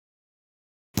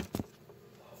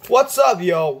What's up,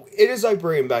 yo? It is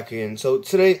Ibrahim back again. So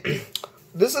today,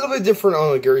 this is a little bit different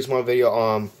on the Gmod video.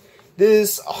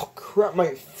 Oh crap, my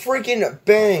freaking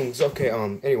bangs. Okay,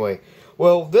 anyway,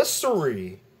 well, this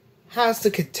story has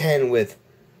to contend with,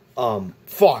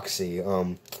 Foxy.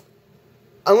 I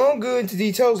won't go into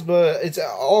details, but it's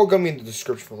all gonna be in the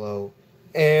description below.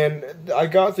 And I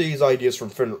got these ideas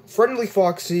from Friendly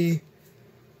Foxy,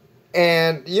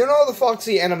 and you know the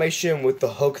Foxy animation with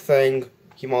the hook thing?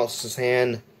 He lost his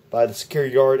hand by the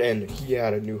security guard, and he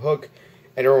had a new hook,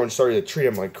 and everyone started to treat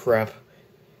him like crap.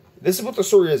 This is what the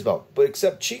story is about, but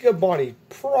except Chica and Bonnie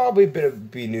probably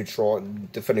be neutral in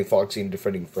defending Foxy and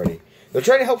defending Freddy. They're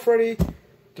trying to help Freddy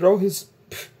throw his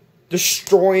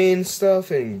destroying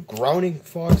stuff and grounding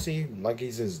Foxy like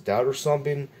he's his dad or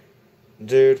something.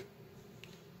 Dude,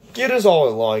 get us all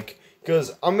alike,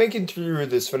 because I'm making through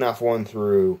this Fnaf 1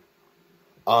 through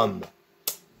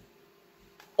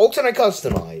alternate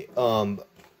custom.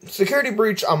 Security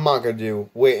breach I'm not gonna do.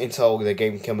 Wait until the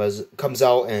game comes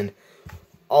out, and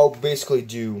I'll basically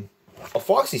do a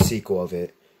Foxy sequel of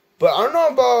it. But I don't know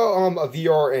about a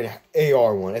VR and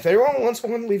AR one. If anyone wants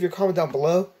one, leave your comment down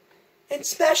below. And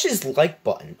smash his like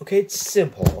button, okay? It's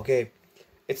simple, okay?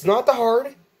 It's not that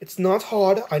hard. It's not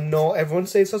hard. I know everyone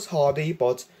says it's hardy,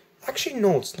 but actually,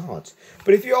 no, it's not.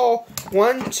 But if y'all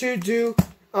want to do,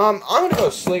 I'm gonna go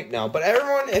to sleep now. But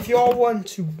everyone, if y'all want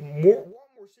to want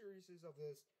more series of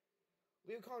this,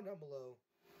 leave a comment down below.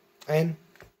 And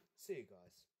see you guys.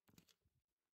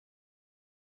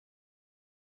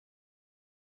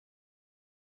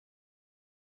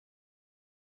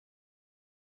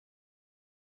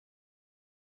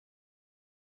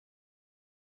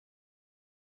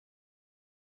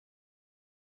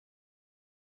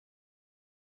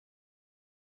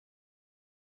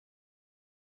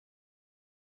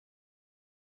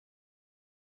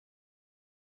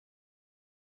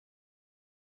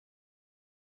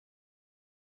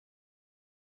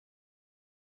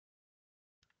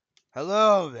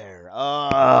 Hello there.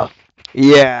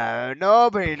 Yeah,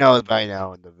 nobody knows by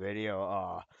now in the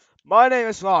video. My name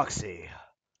is Foxy.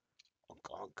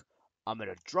 Unk. I'm in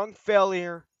a drunk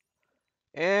failure,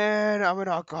 and I'm an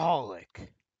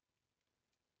alcoholic.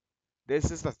 This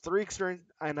is the three experience,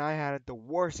 and I had the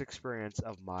worst experience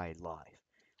of my life.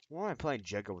 Why am I playing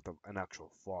Jenga with an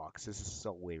actual fox? This is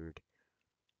so weird.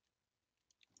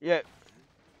 Yeah.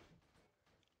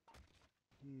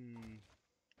 Hmm.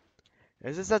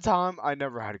 Is this the time I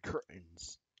never had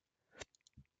curtains?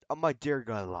 Oh my dear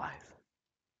God, life.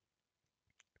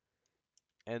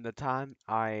 And the time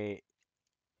oh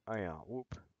yeah,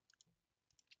 whoop.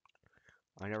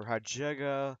 I never had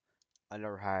Jigga. I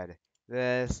never had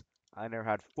this. I never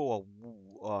had full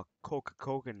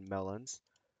Coca-Cola melons.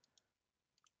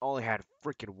 Only had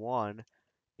freaking one.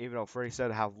 Even though Freddy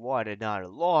said I have one and not a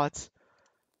lot.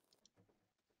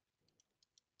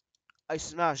 I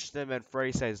smashed them and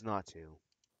Freddy says not to.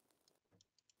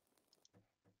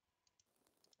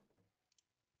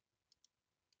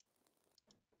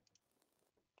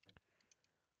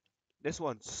 This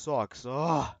one sucks.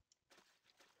 Ugh.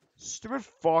 Stupid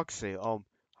Foxy. Alright,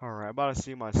 I'm about to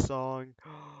sing my song.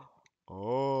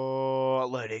 Oh,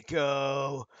 let it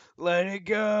go. Let it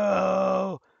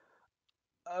go.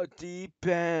 A deep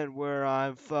end where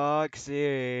I'm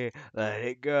Foxy. Let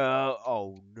it go.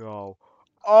 Oh no.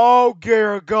 Oh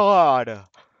dear God.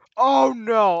 Oh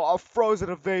no. A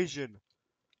frozen invasion.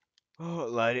 Oh,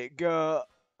 let it go.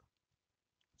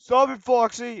 Stop it,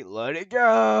 Foxy. Let it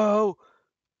go.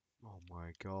 Oh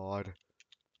my God.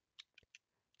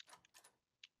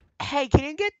 Hey, can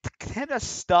you get him to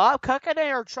stop cooking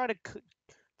it or try to cook?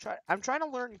 I'm trying to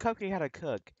learn Cupcake how to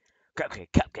cook.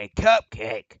 Cupcake, cupcake,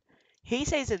 cupcake. He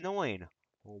says annoying.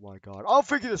 Oh my God. I'll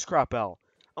figure this crap out.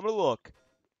 I'm gonna look.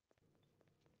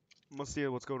 I'm gonna see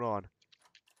what's going on.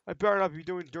 I better not be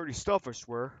doing dirty stuff, I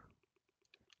swear.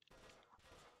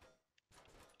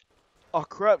 Oh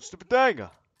crap, stupid thing!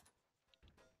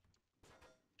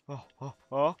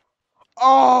 Oh,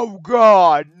 oh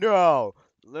God, no!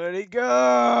 Let it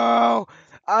go!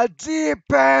 A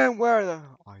deep end where the...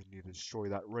 I need to destroy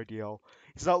that radio.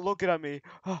 He's not looking at me.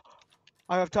 I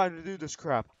have time to do this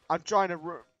crap. I'm trying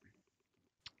to...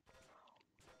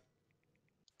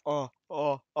 uh,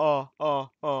 uh, uh, uh.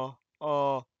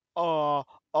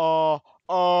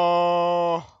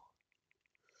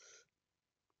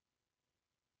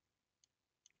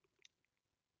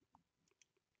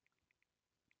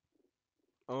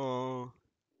 Uh,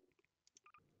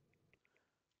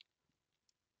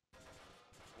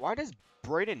 why does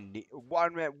Brayden need? Why,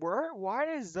 man, where? Why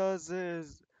does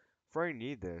this Frey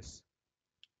need this?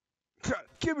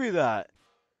 Give me that.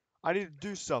 I need to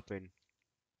do something.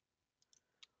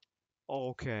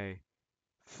 Okay.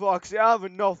 Foxy, I have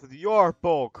enough of your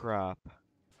bullcrap.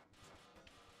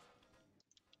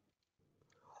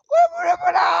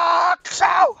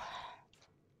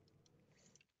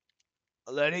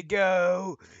 Let it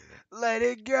go. Let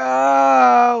it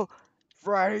go.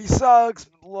 Freddy sucks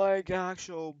like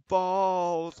actual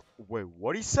balls. Wait,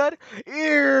 what he said?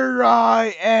 Here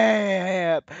I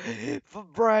am.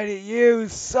 Freddy, you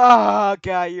suck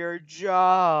at your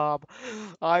job.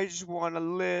 I just want to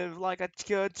live like a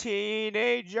good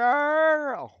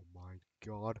teenager. Oh my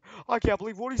god. I can't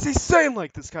believe what he's saying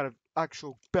like this kind of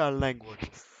actual bad language.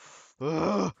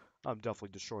 Ugh, I'm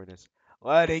definitely destroying this.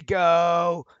 Let it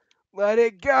go. Let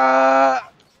it go.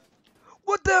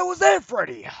 What the hell was that,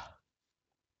 Freddy?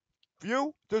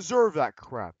 You deserve that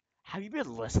crap. Have you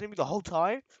been listening to me the whole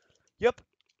time? Yep.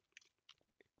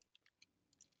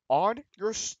 On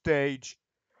your stage.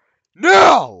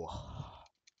 No!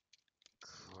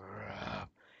 Crap.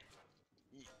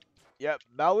 Yep,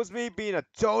 that was me being a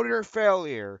total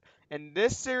failure. And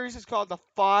this series is called the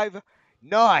Five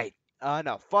Nights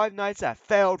at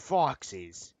Failed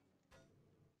Foxy's.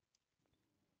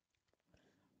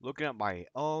 Looking at my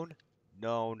own,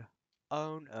 known,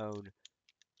 own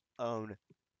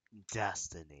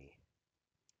destiny.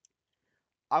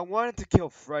 I wanted to kill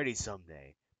Freddy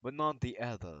someday, but not the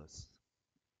others.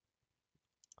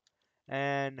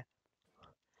 And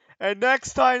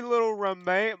next time, little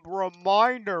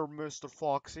reminder, Mr.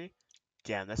 Foxy.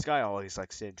 Damn, this guy always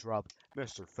likes to interrupt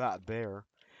Mr. Fat Bear.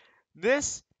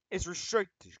 This is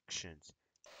restrictions.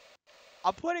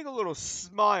 I'm putting a little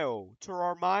smile to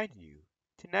remind you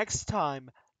to next time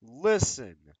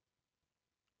listen.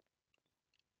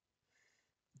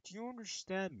 Do you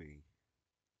understand me?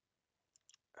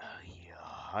 Yeah,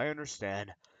 I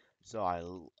understand.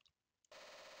 So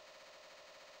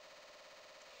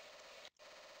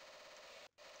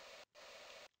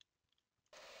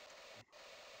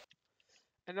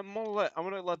and I'm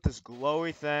gonna let this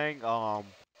glowy thing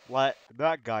let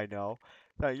that guy know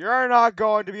that you're not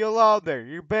going to be allowed there.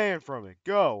 You're banned from it.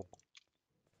 Go.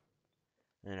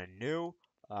 And I knew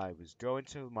I was going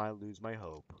to lose my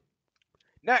hope.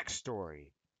 Next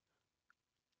story.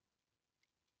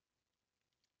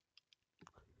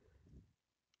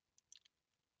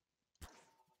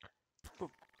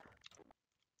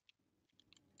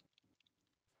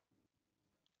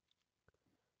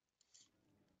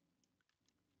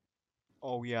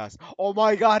 Oh yes. Oh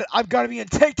my god, I've got to be in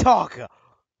TikTok.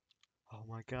 Oh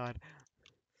my god.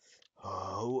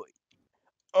 Oh,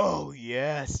 oh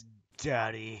yes,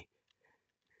 daddy.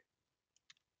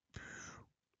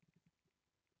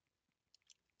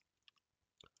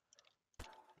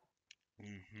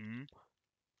 Mhm.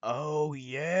 Oh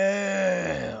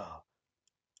yeah.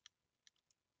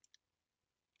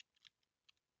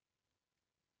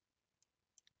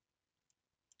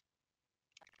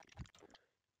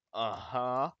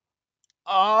 Uh-huh.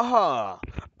 Uh-huh.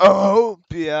 Oh,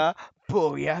 yeah.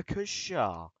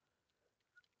 Booyakasha.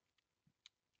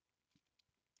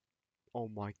 Oh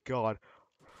my god.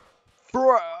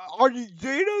 Bro, do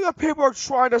you know that people are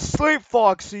trying to sleep,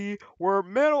 Foxy? We're in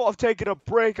the middle of taking a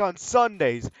break on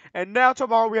Sundays, and now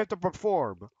tomorrow we have to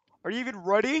perform. Are you even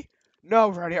ready? No,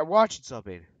 ready. I'm watching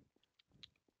something.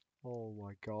 Oh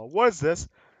my god. What is this?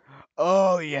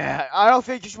 Oh yeah. I don't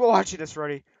think you should be watching this,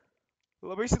 Freddy.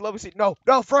 Let me see. Let me see. No,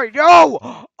 no, Freddy,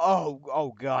 no!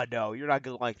 Oh god, no. You're not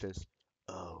gonna like this.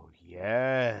 Oh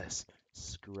yes.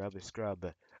 Scrub it, scrub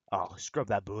it. Oh, scrub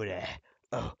that booty.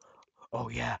 Oh, oh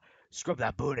yeah. Scrub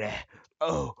that booty.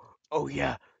 Oh, oh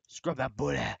yeah. Scrub that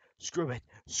booty. Scrub it,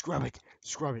 scrub it,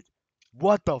 scrub it.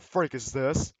 What the frick is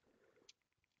this?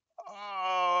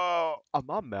 Oh, I'm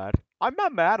not mad. I'm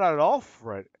not mad at all,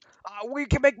 Fred. We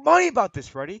can make money about this,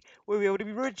 Freddy. We'll be able to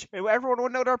be rich, and everyone will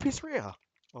know our pizzeria.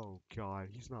 Oh God,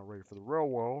 he's not ready for the real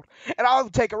world. And I'll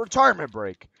take a retirement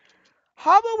break.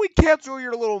 How about we cancel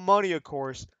your little money, of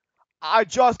course? I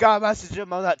just got a message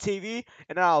him on that TV,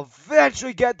 and I'll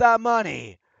eventually get that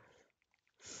money.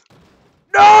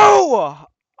 No!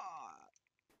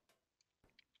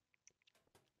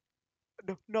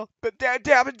 No, no, but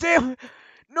damn it, damn it.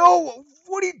 No,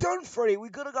 what have you done, Freddy? We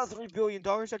could have got $3 billion.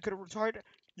 I could have retired.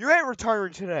 You ain't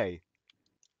retiring today.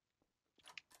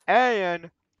 And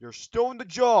you're still in the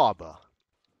job.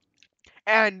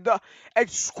 And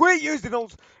quit using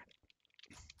those.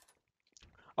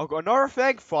 Oh, another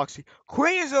thing, Foxy.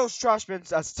 Quit using those trash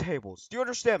bins as tables. Do you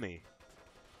understand me?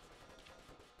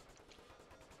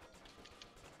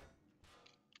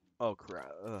 Oh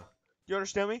crap. Do you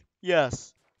understand me?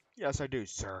 Yes. Yes, I do,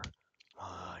 sir.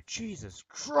 Jesus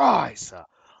Christ.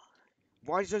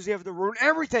 Why does he have to ruin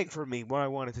everything for me? What I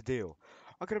wanted to do?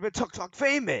 I could have been TikTok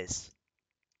famous.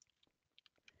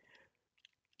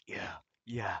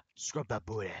 Yeah, scrub that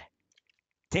booty.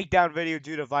 Take down video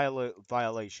due to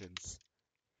violations.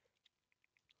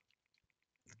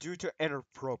 Due to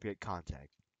inappropriate content.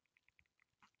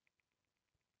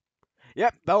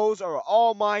 Yep, those are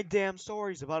all my damn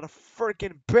stories about a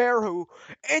freaking bear who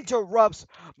interrupts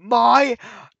my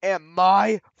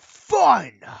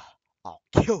fun. I'll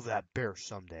kill that bear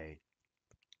someday.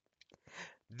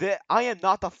 I am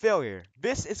not the failure.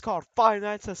 This is called Five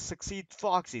Nights that Succeed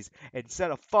Foxys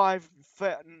instead of five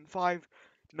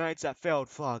nights that failed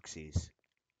Foxys.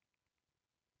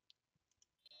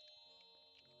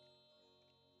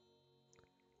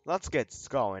 Let's get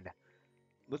going.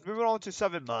 Let's move on to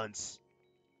 7 months.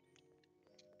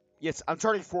 Yes, I'm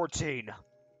turning 14.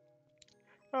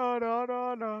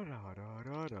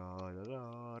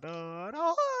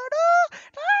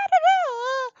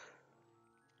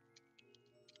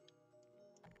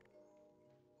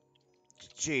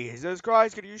 Jesus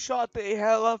Christ, can you shut the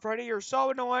hell up, Freddy? You're so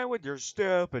annoying with your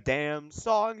stupid damn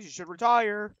songs. You should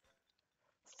retire.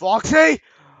 Foxy?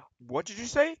 What did you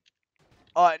say?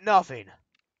 Nothing.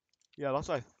 Yeah, that's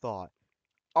what I thought.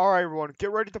 Alright, everyone,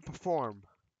 get ready to perform.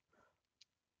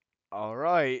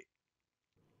 Alright.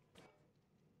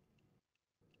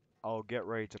 I'll get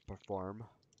ready to perform.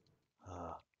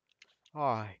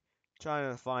 Alright.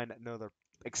 Trying to find another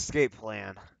escape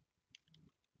plan.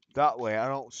 That way I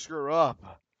don't screw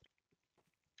up.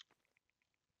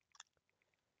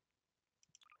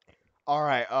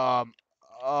 Alright, I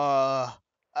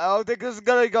don't think this is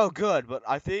gonna go good, but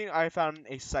I think I found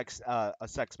a sex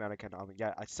mannequin.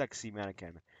 Yeah, a sexy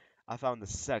mannequin. I found the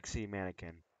sexy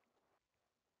mannequin.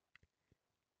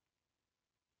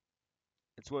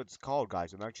 It's what it's called,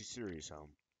 guys. I'm actually serious,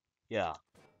 yeah.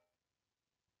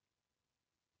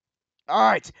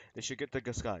 Alright, they should get the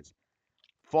disguise.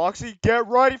 Foxy, get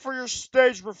ready for your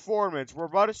stage performance. We're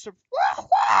about to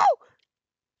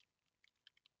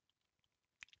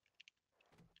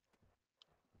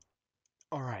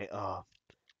Alright,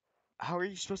 how are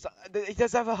you supposed to... It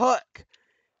does have a hook!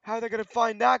 How are they gonna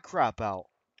find that crap out?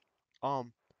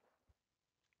 Um,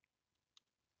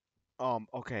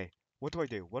 okay. What do I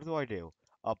do? What do I do?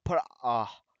 Put, uh,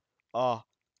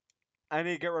 I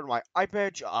need to get rid of my eye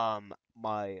patch,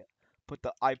 put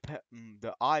the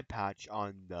eye patch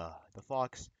on the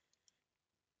fox.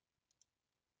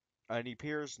 Any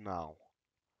peers? No.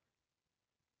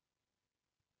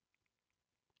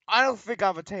 I don't think I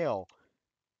have a tail.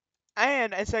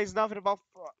 And it says nothing about,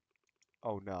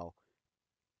 oh no.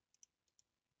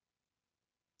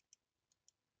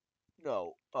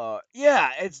 No,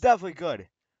 yeah, it's definitely good.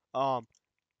 Um,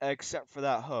 except for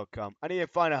that hook. I need to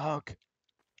find a hook.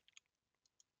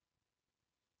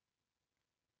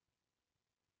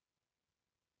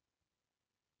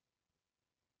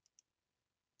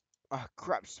 Ah,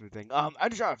 crap, smoothing. I'm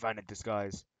trying to find a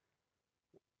disguise.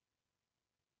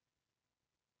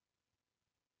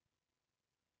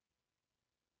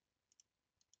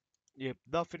 Yep,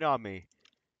 nothing on me.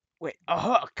 Wait, a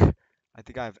hook! I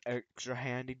think I have extra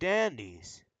handy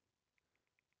dandies.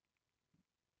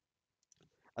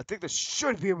 I think this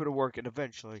should be able to work, and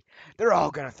eventually, they're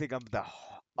all gonna think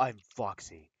I'm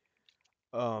Foxy.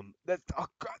 Oh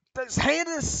God, this hand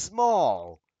is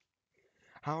small.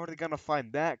 How are they gonna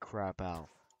find that crap out?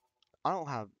 I don't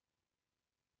have.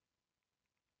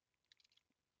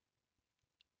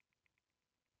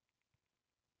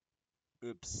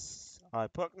 Oops, I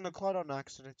put in the cloud on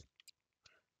accident.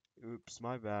 Oops,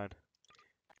 my bad.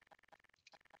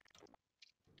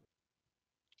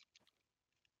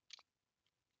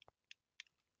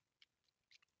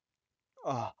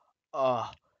 Uh,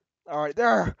 all right,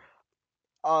 there.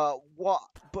 What?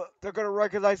 But they're gonna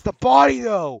recognize the body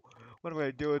though. What am I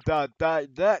gonna do with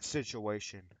that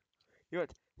situation? You know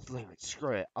what? Just leave it.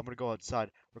 Screw it. I'm gonna go outside,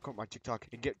 record my TikTok,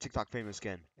 and get TikTok famous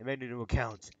again, and make a new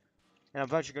account. And I'm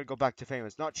eventually gonna go back to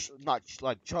famous, not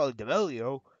like Charlie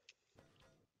D'Amelio.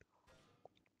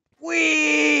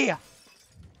 Wee!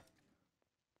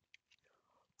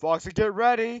 Foxy, get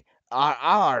ready.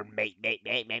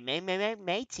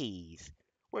 Mateys.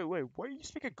 Wait, why are you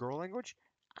speaking girl language?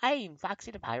 I'm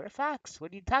Foxy the Pirate Fox.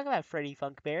 What are you talking about, Freddy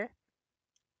Funk Bear?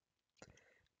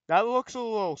 That looks a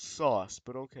little sus,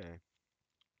 but okay.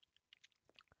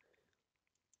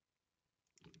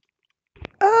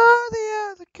 Oh,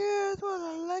 the other kids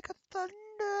was like a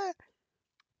thunder.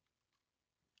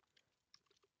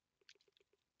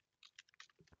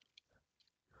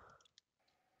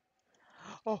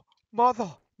 Oh,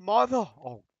 mother.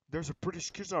 Oh, there's a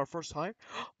British kiss on our first time.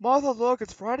 Mother, look,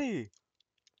 it's Freddy.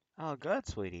 Oh, good,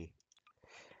 sweetie.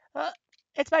 Uh,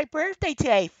 it's my birthday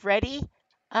today, Freddy.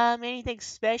 Anything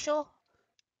special?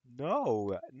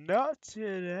 No, not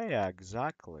today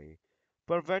exactly.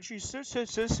 But eventually,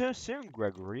 soon,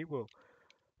 Gregory,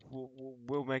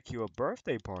 we'll make you a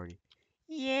birthday party.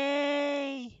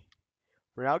 Yay!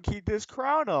 For now, keep this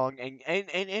crown on and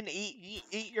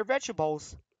eat your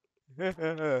vegetables.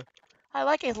 Okay, I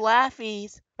like his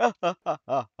laughies.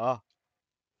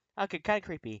 Okay, kind of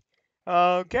creepy.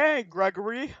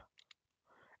 Gregory.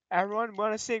 Everyone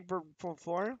want to sing for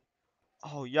him?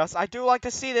 Oh, yes, I do like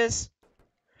to see this.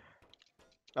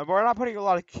 We're not putting a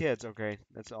lot of kids, okay?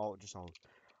 That's all, just all.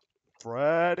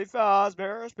 Freddy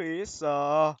Fazbear's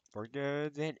Pizza. For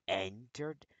goods and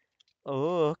entered.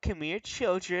 Oh, come here,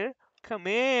 children. Come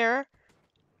here.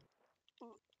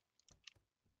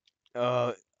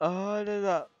 Uh, all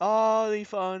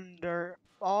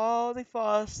the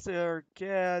foster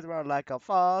kids were like a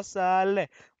fossil.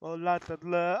 Oh, I don't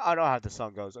know how the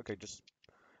song goes. Okay, just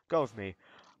go with me.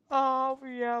 All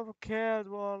the other kids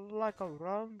were like a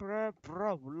bro,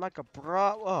 like a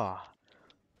bro. Oh,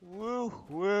 woo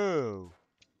woo.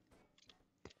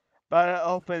 But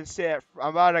open set. I'm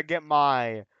about to get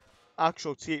my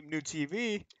actual new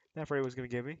TV that Freddy was gonna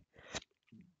give me.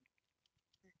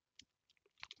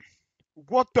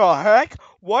 What the heck?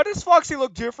 Why does Foxy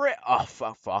look different? Oh,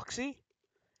 Foxy?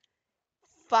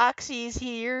 Foxy's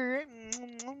here.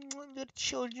 The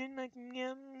children.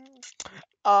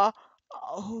 Uh,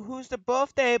 who's the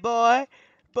birthday boy?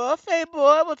 Birthday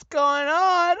boy, what's going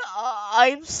on?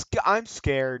 I'm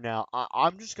scared now.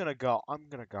 I'm just gonna go. I'm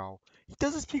gonna go. He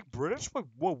doesn't speak British? Wait,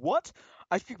 what?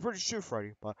 I speak British too,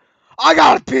 Freddy, but I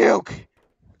gotta puke!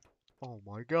 Oh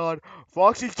my god.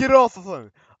 Foxy, get off of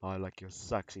him! I like your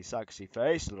sexy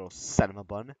face, little cinnamon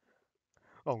bun.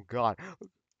 Oh god.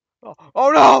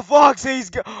 Oh no, Foxy's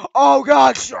oh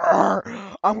god, sure.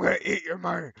 I'm gonna eat your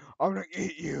money. I'm gonna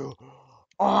eat you.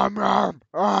 I'm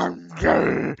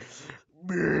gay.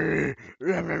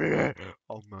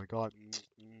 Oh my god.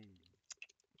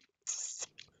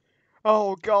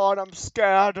 Oh god, I'm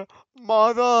scared.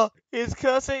 Mother is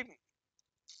cursing.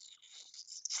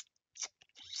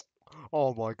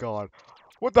 Oh my god.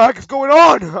 What the heck is going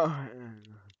on?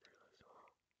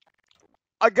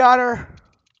 I got her.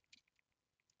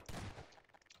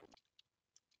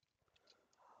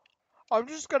 I'm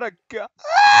just gonna go.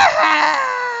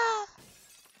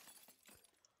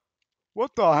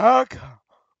 What the heck?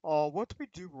 Oh, what did we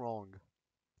do wrong?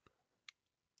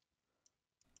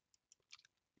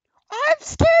 I'm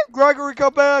scared. Gregory,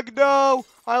 come back. No.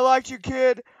 I liked you,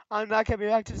 kid. I'm not coming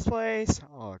back to this place.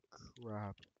 Oh,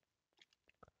 crap.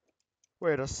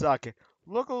 Wait a second.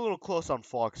 Look a little close on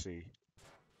Foxy.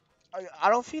 I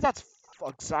don't think that's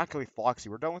exactly Foxy.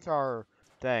 We're done with our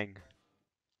thing.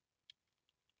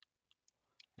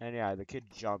 And yeah, the kid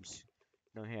jumps.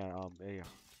 No, yeah, yeah.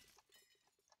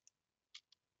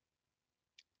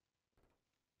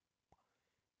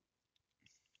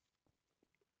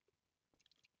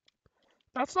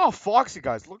 That's not Foxy,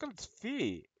 guys. Look at its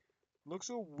feet. Looks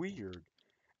so weird.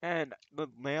 And the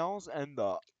males and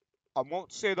the I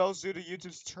won't say those due to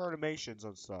YouTube's terminations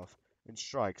and stuff and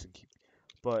strikes and keep,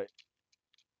 but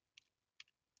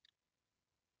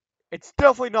it's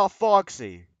definitely not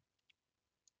Foxy.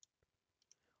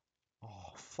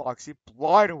 Oh, Foxy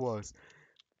lied to us.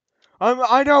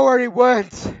 I know where he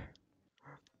went.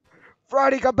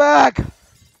 Freddy, come back.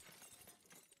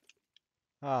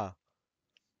 Ah,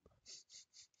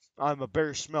 I'm a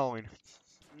bear smelling.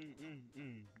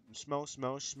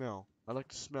 Smell. I like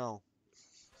to smell.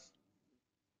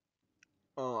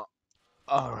 Uh,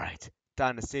 all right,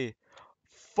 time to see.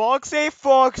 Foxy.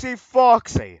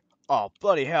 Oh,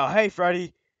 bloody hell. Hey,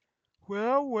 Freddy.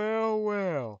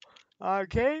 Well. I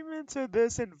came into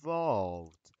this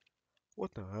involved.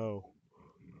 What the hell?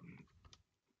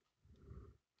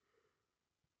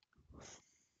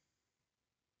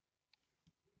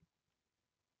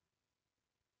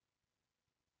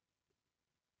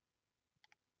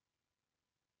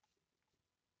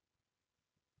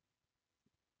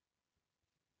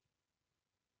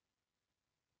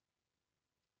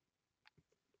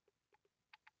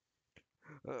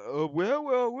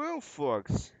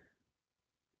 Fox.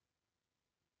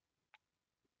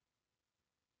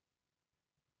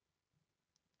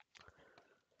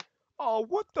 Oh,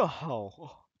 what the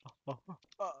hell?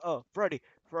 Freddy,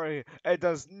 it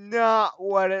does not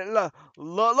what it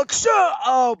look. Sure.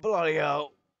 Oh, bloody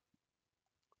hell.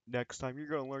 Next time you're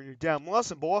gonna learn your damn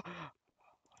lesson, boy.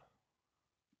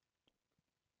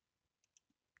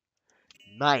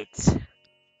 Night.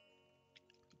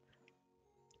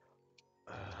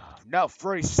 No,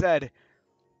 Freddy said.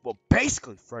 Well,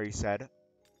 basically, Freddy said,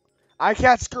 I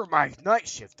can't screw my night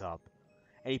shift up.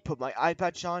 And he put my eye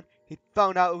patch on. He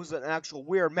found out it was an actual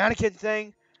weird mannequin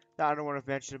thing. that I don't want to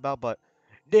mention about, but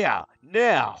yeah,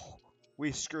 now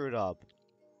we screwed up.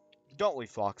 Don't we,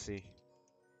 Foxy?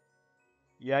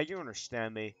 Yeah, you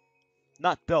understand me.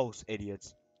 Not those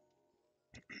idiots.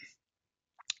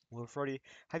 Well, Freddy,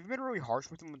 have you been really harsh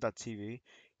with him with that TV?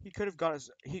 He could have got us.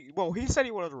 He said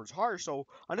he wanted to harsh, so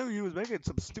I knew he was making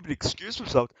some stupid excuse for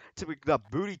himself to make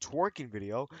that booty twerking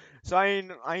video. So I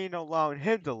ain't allowing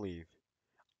him to leave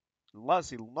unless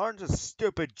he learns a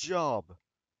stupid job.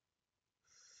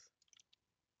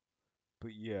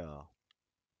 But yeah.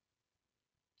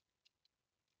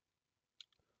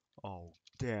 Oh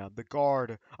damn, the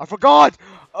guard! I forgot.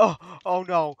 Oh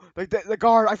no, the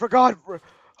guard! I forgot.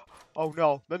 Oh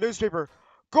no, the newspaper.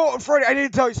 Go, Freddy! I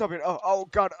need to tell you something. Oh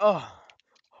god.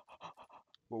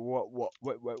 What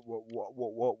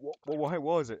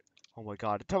was it? Oh my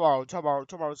god. Tomorrow's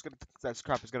gonna, that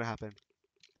crap is gonna happen.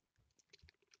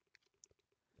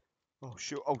 Oh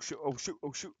shoot.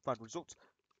 Find results.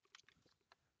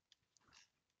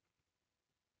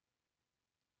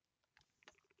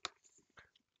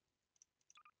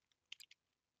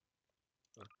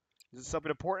 Is this something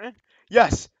important?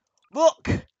 Yes! Look!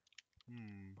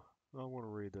 I want to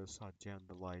read this. Oh, damn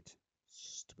the light.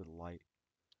 Stupid light.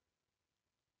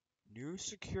 New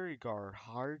security guard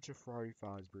hired to Friday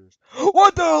Fazbear's.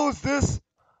 What the hell is this?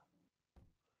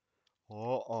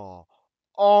 Uh-uh.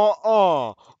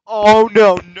 Uh-uh. Oh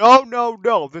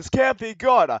no. This can't be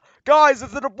good. Guys,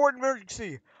 it's an important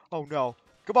emergency. Oh no.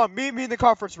 Come on, meet me in the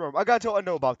conference room. I gotta tell I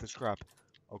know about this crap.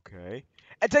 Okay.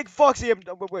 And take Foxy and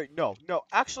wait, no.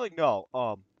 Actually no.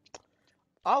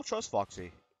 I'll trust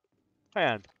Foxy.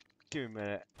 Man, give me a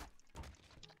minute.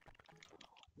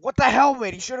 What the hell,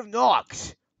 man? He should have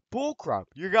knocked. Bullcrap.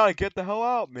 You gotta get the hell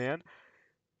out, man.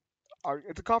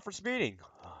 It's a conference meeting.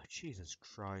 Oh, Jesus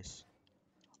Christ.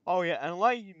 Oh yeah, and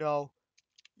let you know,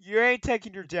 you ain't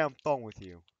taking your damn phone with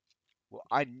you. Well,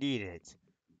 I need it.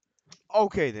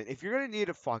 Okay then, if you're gonna need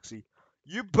it, Foxy,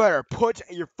 you better put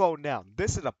your phone down.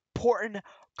 This is an important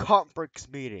conference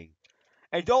meeting.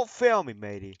 And don't fail me,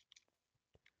 matey.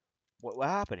 What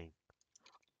happening?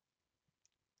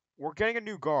 We're getting a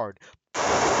new guard. Did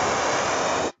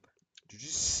you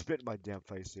just spit in my damn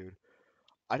face, dude?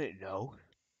 I didn't know.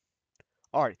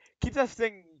 Alright, keep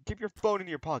your phone in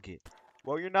your pocket.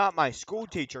 Well, you're not my school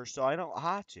teacher, so I don't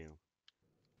have to.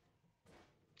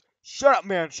 Shut up,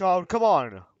 man, child. Come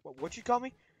on. What you call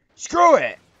me? Screw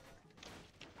it!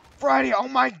 Freddy, oh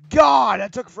my god!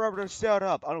 That took forever to set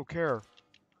up. I don't care.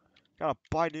 Gotta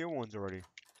buy new ones already.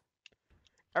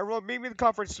 Everyone, meet me in the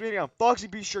conference meeting on Foxy.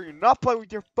 Be sure you're not playing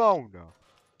with your phone.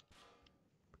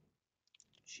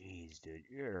 Jeez, dude.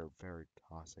 You're very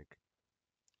toxic.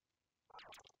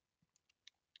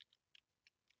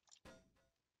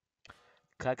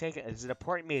 Cupcake is an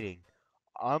important meeting.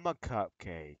 I'm a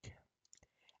cupcake.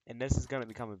 And this is gonna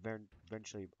become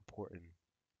eventually important.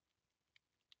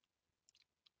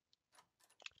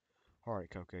 Alright,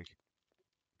 Cupcake.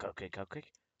 Cupcake.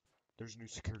 There's a new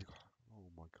security guard.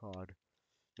 Oh my god.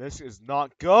 This is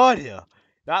not good!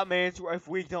 That means if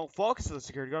we don't focus on the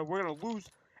security guard, we're gonna lose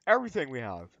everything we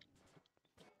have.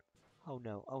 Oh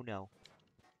no.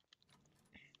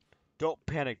 Don't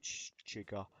panic,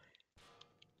 Chica.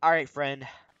 Alright, friend.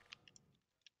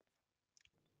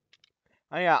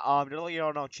 Oh yeah, to let you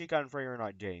all know, Chica and Freddy are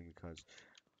not dating because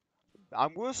I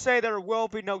will say there will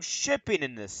be no shipping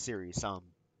in this series,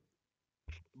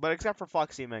 but except for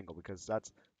Foxy and Mangle, because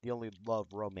that's the only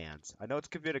love romance. I know it's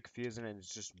a bit confusing and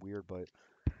it's just weird, but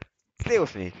stay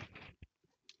with me.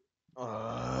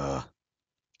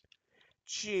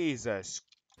 Jesus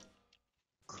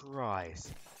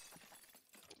Christ.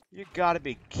 You gotta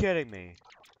be kidding me.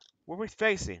 What are we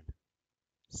facing?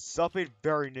 Something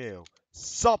very new.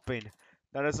 Something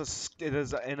that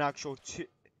is an actual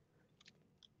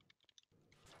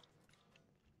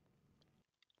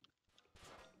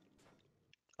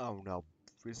Oh no.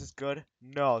 Is this good?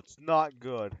 No, it's not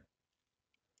good.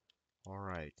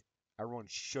 Alright. Everyone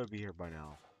should be here by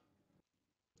now.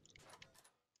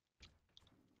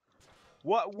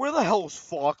 What? Where the hell is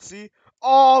Foxy?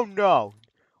 Oh no!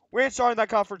 We ain't starting that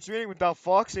conference meeting without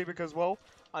Foxy because, well,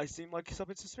 I seem like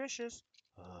something suspicious.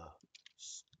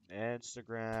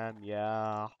 Instagram,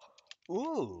 yeah.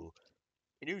 Ooh,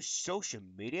 a new social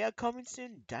media coming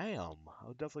soon? Damn,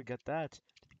 I'll definitely get that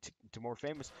to more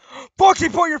famous. Foxy,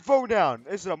 put your phone down!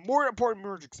 This is a more important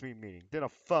emergency meeting than a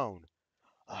phone.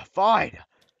 Fine.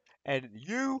 And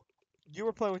you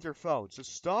were playing with your phone, so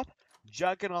stop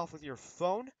jacking off with your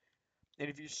phone. And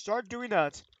if you start doing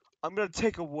that, I'm gonna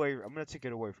take it away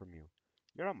from you.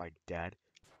 You're not my dad.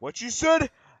 What you said?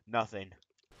 Nothing.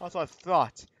 That's what I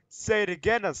thought. Say it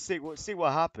again and see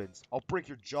what happens. I'll break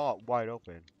your jaw wide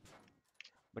open.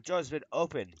 My jaw's been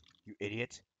open, you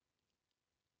idiot.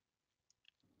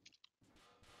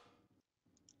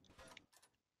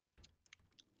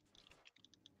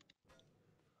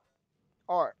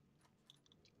 Alright.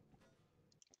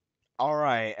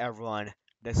 Alright, everyone.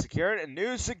 A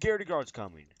new security guard's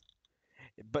coming.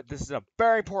 But this is a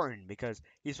very important because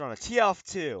he's from the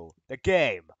TF2, the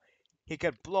game. He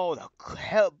could blow the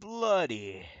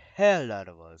bloody hell out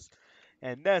of us.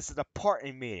 And this is a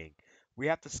party meeting. We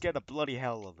have to scare the bloody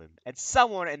hell of him. And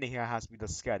someone in here has to be the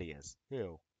scariest.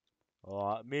 Who?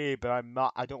 Me, but I'm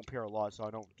not. I don't appear a lot, so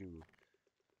I don't do.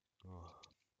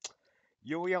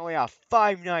 We only have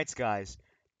 5 nights, guys.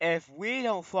 If we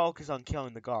don't focus on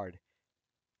killing the guard,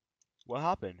 what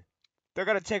happened? They're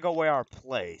gonna take away our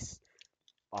place.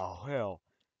 Oh, hell.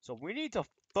 So we need to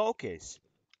focus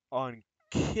on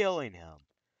killing him.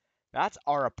 That's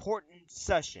our important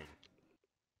session.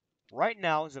 Right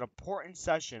now is an important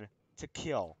session to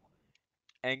kill.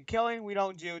 And killing, we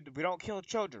don't kill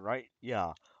children, right?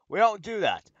 Yeah. We don't do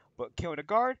that. But killing a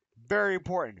guard, very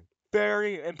important.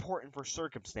 Very important for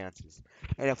circumstances.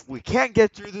 And if we can't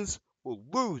get through this, we'll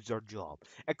lose our job.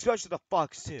 Especially the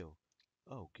Fox, too.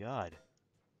 Oh, God.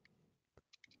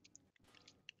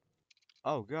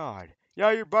 Oh, God.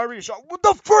 Yeah, you're barbering shot. What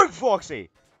the frick, Foxy?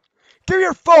 Give me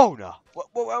your phone! What?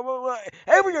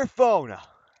 Give me your phone!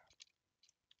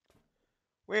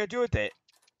 What are you gonna do with it?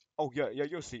 Oh, yeah,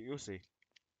 you'll see.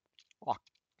 Oh,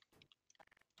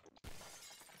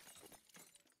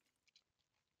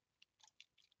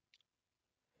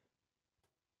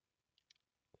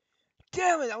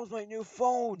 damn it, that was my new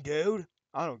phone, dude!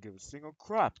 I don't give a single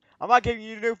crap. I'm not giving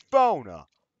you a new phone!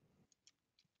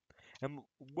 And,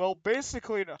 well,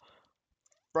 basically,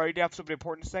 Friday, do you have something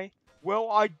important to say?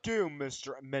 Well, I do,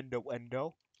 Mr. Mendo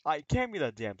Endo. I gave me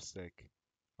that damn stick.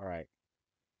 Alright.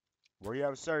 Where you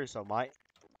have to say so, mate?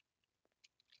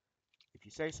 If you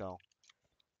say so.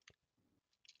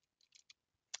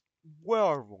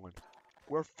 Well, everyone,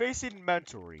 we're facing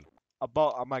mentoring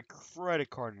about my credit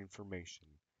card information.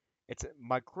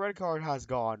 My credit card has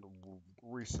gone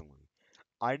recently.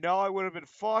 I know I would have been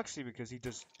Foxy because he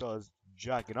just does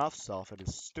jacking off stuff at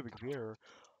his stupid computer,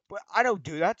 but I don't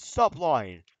do that. Stop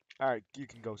lying. All right, you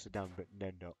can go sit down, but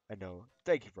Nendo. No,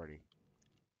 thank you, Freddy.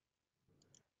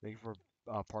 Thank you for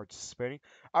participating.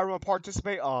 I want to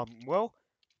participate. Well,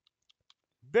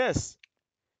 this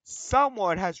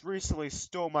someone has recently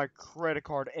stole my credit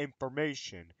card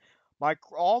information.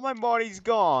 All my money's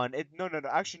gone. No.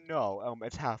 Actually, no.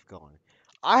 It's half gone.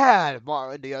 I had,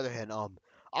 on the other hand,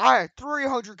 I had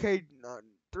 300k,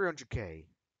 300k.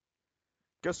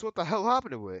 Guess what the hell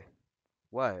happened to it?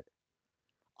 What?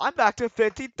 I'm back to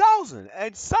 50,000,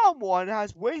 and someone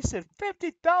has wasted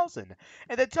 50,000,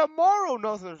 and then tomorrow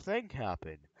another thing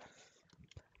happened.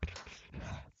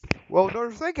 Well, another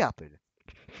thing happened.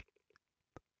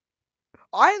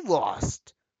 I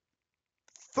lost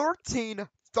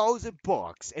 13,000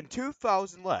 bucks and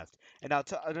 2,000 left. And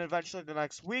and eventually the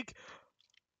next week,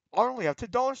 I only have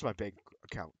 $2 in my bank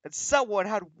account. And someone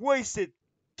had wasted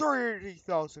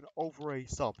 30,000 over a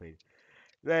something.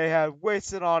 They had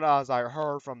wasted on, as I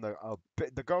heard from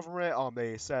the government,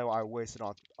 they said I wasted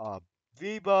on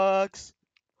V-Bucks.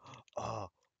 Uh,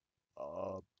 uh,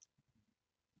 oh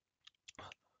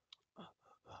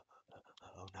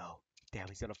no. Damn,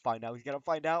 he's gonna find out. He's gonna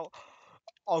find out.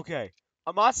 Okay.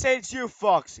 I'm not saying it's you,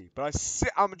 Foxy, but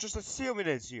I'm just assuming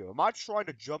it's you. I'm not trying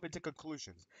to jump into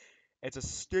conclusions. It's a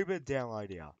stupid damn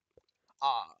idea.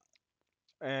 Uh,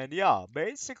 and yeah,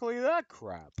 basically that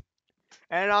crap.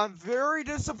 And I'm very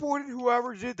disappointed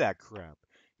whoever did that crap.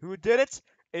 Who did it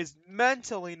is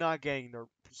mentally not getting their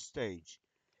stage.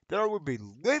 They would be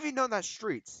living on that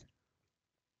streets.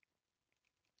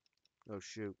 Oh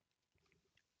shoot.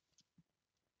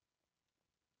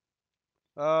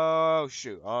 Oh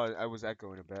shoot. Oh, I was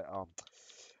echoing a bit.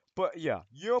 But yeah,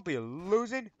 you'll be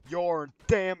losing your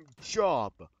damn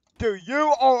job. Do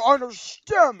you all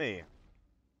understand me?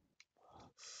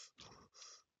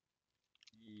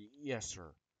 Yes,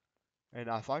 sir. And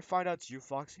if I find out it's you,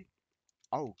 Foxy,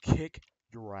 I'll kick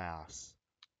your ass.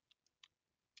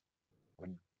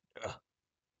 Ugh.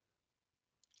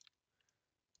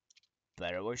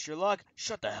 Better wish your luck.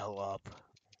 Shut the hell up.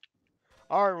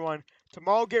 Alright, everyone.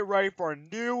 Tomorrow, get ready for a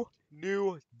new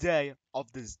day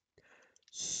of this.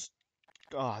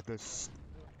 This.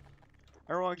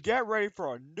 Everyone, get ready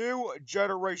for a new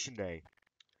generation day.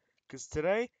 Because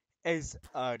today is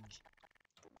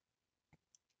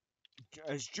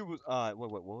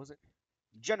what was it?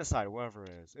 Genocide, or whatever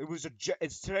it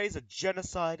is. Today's a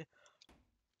genocide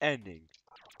ending.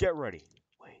 Get ready.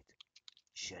 Wait,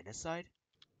 genocide?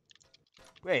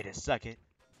 Wait a second.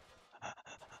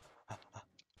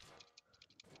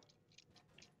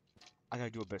 I gotta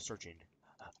do a bit of searching.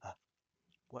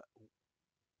 What?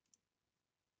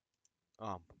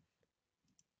 Um.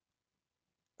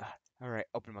 All right.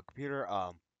 Open my computer.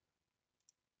 All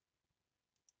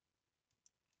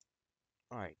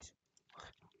right.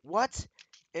 What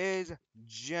is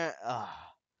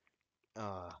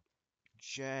uh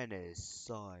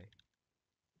genocide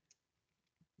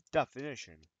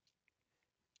definition?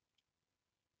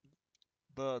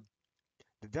 The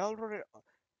the deliberate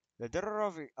the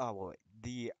deliberate wait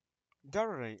the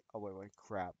deliberate wait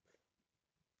crap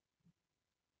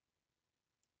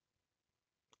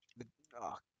the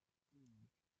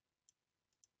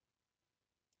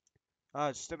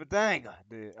uh, stupid thing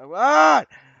the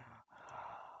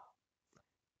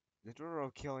the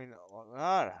deliberate killing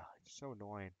it's so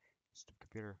annoying, stupid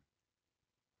computer,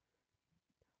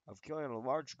 of killing a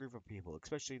large group of people,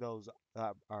 especially those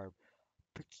that are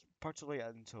partially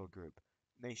into a group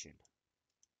nation.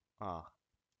 uh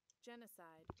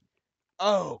Genocide.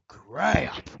 oh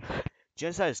crap,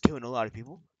 genocide is killing a lot of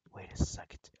people. Wait a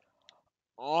second,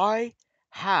 I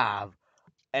have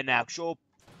an actual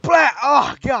plan.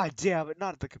 Oh, god damn it.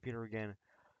 Not at the computer again.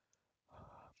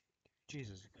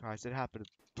 Jesus Christ, it happened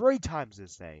 3 times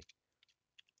this day.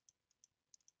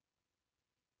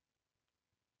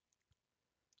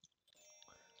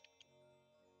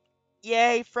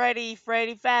 Yay, Freddy,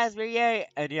 Freddy Fazbear, yay.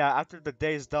 And yeah, after the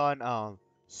day's done,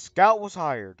 Scout was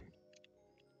hired.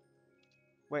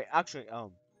 Wait, actually,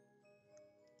 ugh.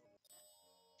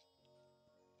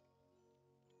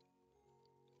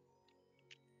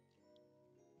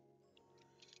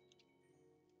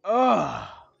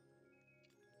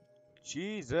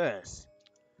 Jesus.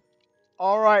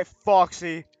 Alright,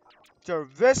 Foxy. To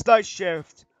this night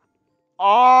shift,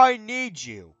 I need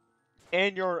you.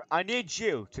 I need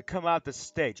you to come out the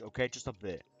stage, okay? Just a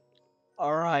bit.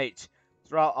 Alright.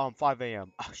 Throughout 5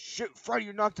 a.m. Oh, shoot, Freddy,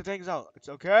 you knocked the things out. It's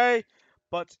okay.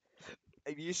 But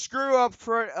if you screw up,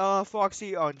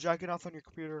 Foxy, on jacking off on your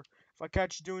computer, if I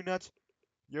catch you doing that,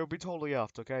 you'll be totally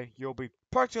offed, okay? You'll be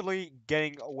practically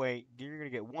getting away. You're gonna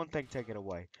get one thing taken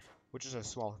away, which is a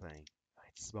small thing.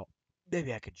 It's small.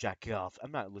 Maybe I could jack you off.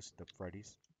 I'm not listening to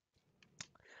Freddy's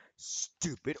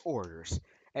stupid orders.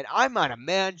 And I'm not a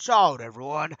man child,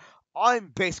 everyone. I'm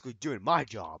basically doing my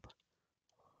job.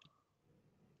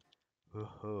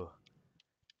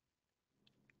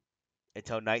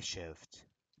 Until night shift.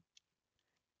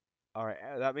 Alright,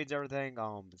 that means everything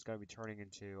is gonna be turning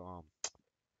into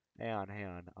hang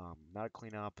on, not a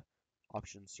cleanup,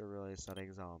 options, server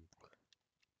settings,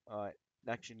 uh,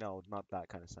 actually no, not that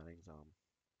kind of settings,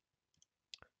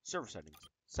 server settings,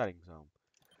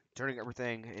 turning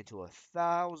everything into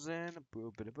 1,000,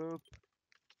 boop a boop,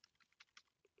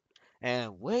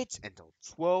 and wait until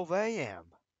 12 a.m.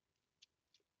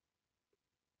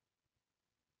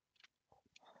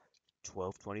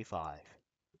 12:25.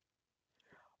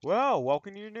 Well,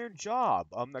 welcome to your new job.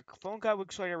 The phone guy will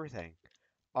explain everything.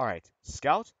 All right,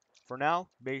 Scout. For now,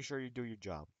 make sure you do your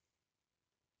job.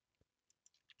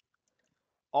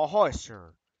 Ahoy,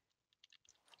 sir.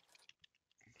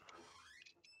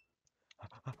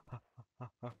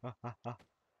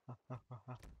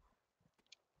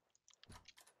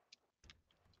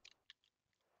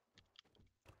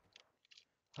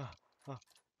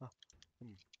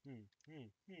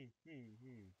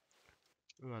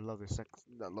 Ooh, I love this.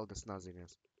 I love this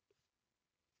snazziness.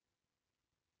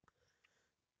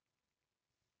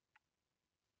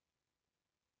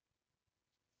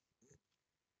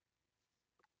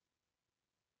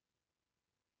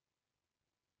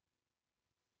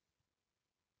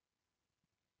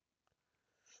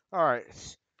 All right,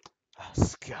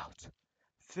 Scout.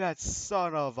 That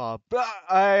son of a.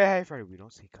 Hey, Freddy, we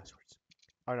don't say cuss words.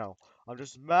 I know. I'm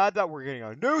just mad that we're getting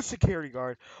a new security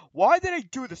guard. Why did they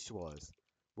do this to us?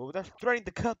 Well, they're threatening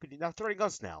the company. They're threatening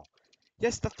us now.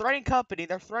 Yes, the threatening company.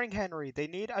 They're threatening Henry. They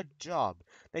need a job.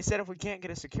 They said if we can't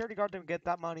get a security guard to get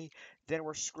that money, then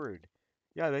we're screwed.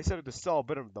 Yeah, they said to sell a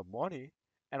bit of the money.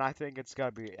 And I think it's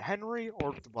gotta be Henry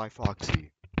or by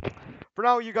Foxy. For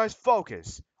now, you guys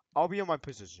focus. I'll be in my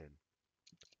position.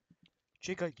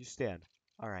 Chica, you stand.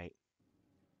 Alright.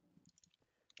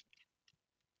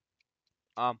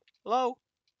 Hello?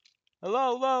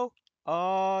 Hello,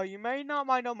 hello? You may not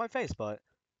might know my face, but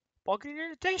welcome to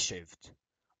the day shift.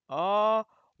 Uh,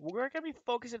 we're gonna be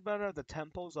focusing better on the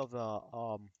tempos of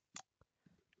the,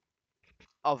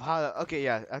 of how, okay,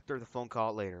 yeah, after the phone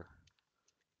call later.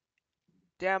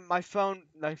 Damn, my phone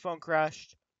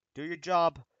crashed. Do your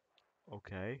job.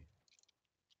 Okay.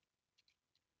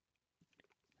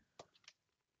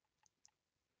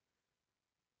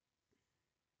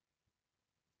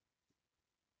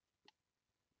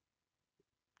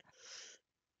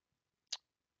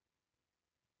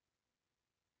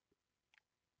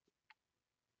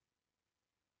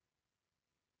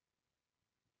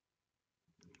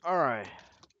 Alright.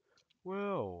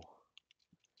 Well.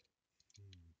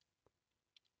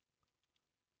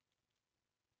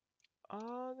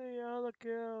 On the other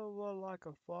kill like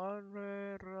a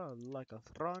thunder, like a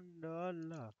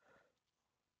thunder.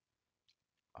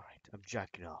 Alright, I'm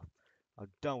jacking off. I'm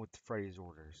done with Freddy's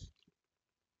orders.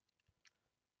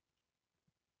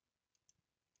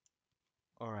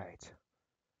 Alright.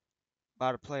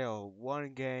 About to play a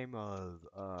one game of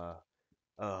uh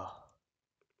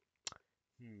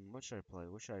what should I play?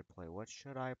 What should I play? What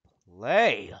should I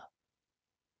play?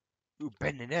 Ooh,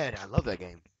 Ben and Ed, I love that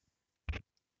game.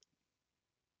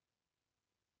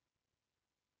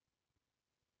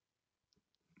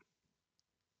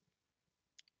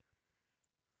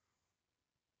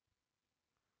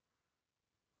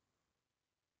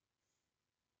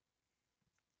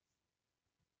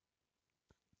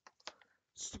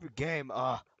 Stupid game.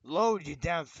 Load you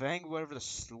damn thing, whatever the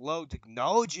slow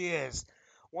technology is.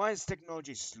 Why is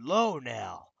technology slow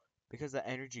now? Because the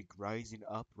energy rising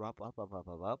up.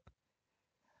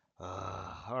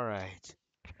 Alright.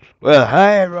 Well,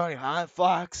 hi everybody, I'm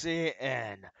Foxy,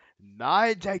 and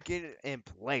I'm taking in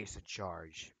place in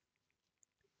charge.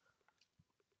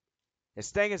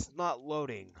 This thing is not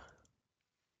loading,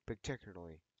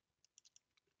 particularly.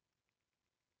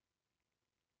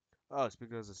 Oh, it's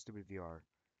because of stupid VR.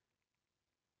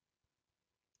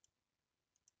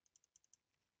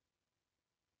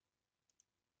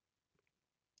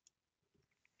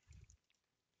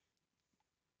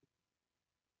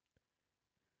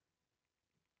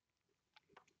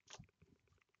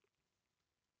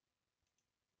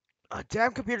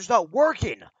 Damn computer's not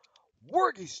working!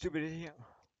 Working, stupid idiot!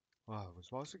 Oh, was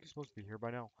Foxy supposed to be here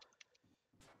by now?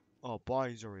 Oh,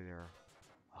 Bonnie's over there.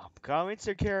 I'm coming,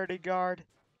 security guard.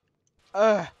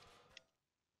 Oh,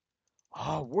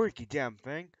 work, you damn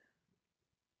thing.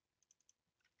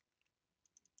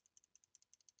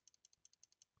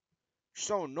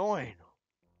 So annoying.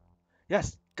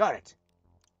 Yes, got it.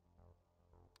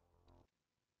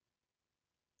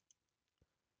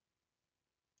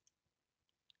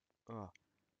 Uh,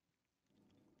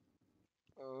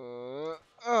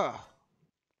 uh,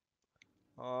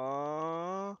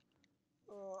 uh,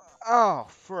 oh,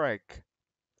 frick.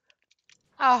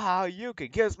 Ah, you can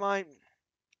kiss my...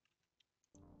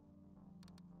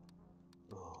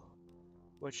 Oh,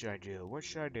 what should I do? What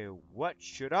should I do? What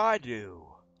should I do?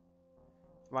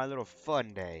 For my little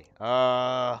fun day.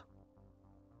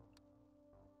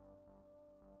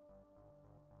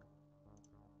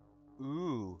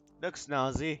 Ooh, looks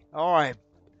snazzy. Alright,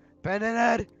 Ben and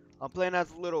Ed. I'm playing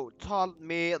as a little toddler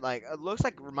me, like, it looks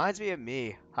like, reminds me of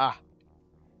me. Ha.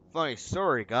 Funny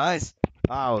story, guys.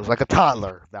 I was like a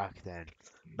toddler back then.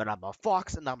 But I'm a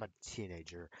fox and I'm a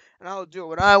teenager. And I'll do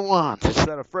what I want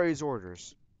instead of phrase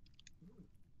orders.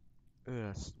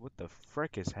 What the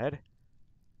frick is head?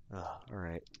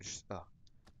 Alright.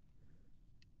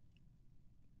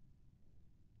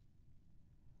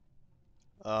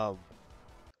 Um.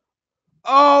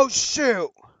 Oh,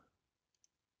 shoot!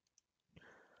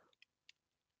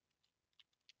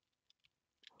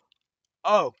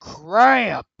 Oh,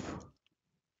 crap!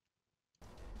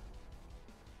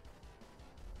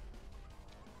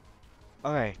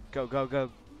 Okay,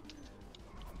 go.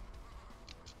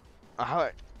 How?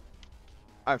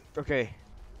 Okay.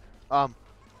 Um.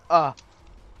 Alright,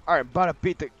 about to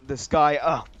beat this guy.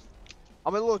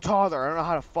 I'm a little taller. I don't know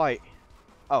how to fight.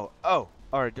 Oh.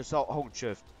 Alright, just hold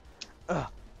shift.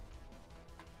 About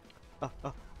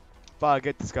to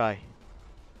get this guy.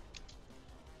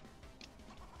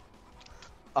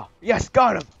 Oh, yes,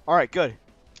 got him. Alright, good.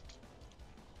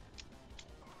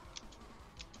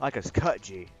 Like his cut,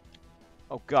 G.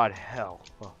 Oh, God, hell.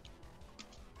 Oh.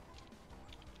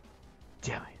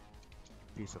 Damn it.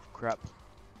 Piece of crap.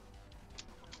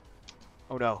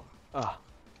 Oh, no.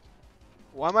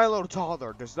 Why am I a little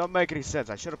taller? Does not make any sense.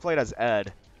 I should have played as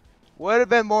Ed. Would have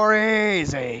been more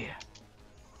easy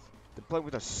than playing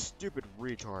with a stupid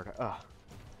retard.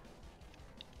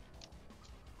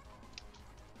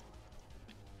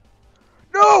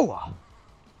 No!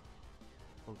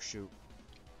 Oh, shoot.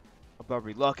 I better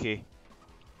be lucky.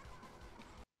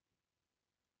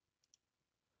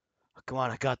 Oh, come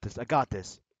on, I got this.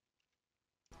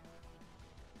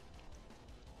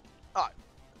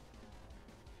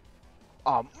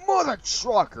 Mother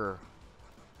trucker!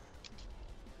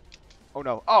 Oh,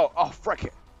 no. Oh, frick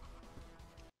it.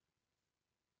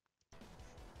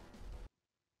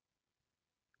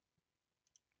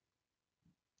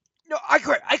 No, I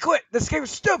quit! This game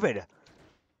is stupid!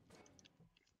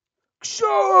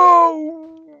 Show!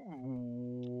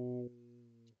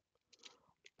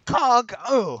 Cog!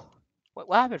 Oh! What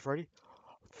happened, Freddy?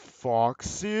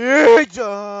 Foxy.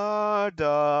 Da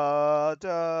da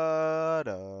da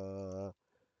da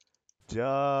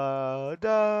da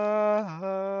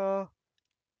da.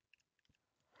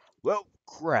 Well,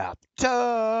 crap.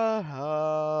 Da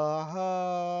da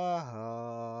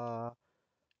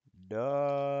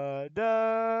da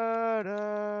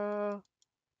da.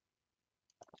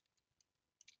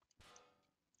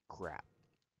 Crap.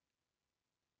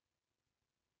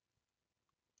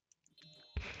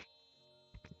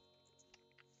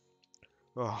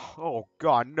 Oh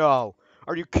God, no!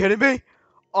 Are you kidding me?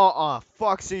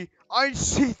 Foxy, I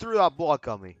see through that block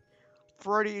on me.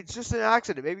 Freddy, it's just an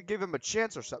accident. Maybe give him a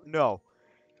chance or something. No,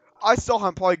 I saw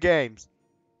him play games.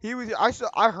 I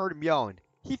heard him yelling.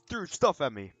 He threw stuff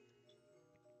at me.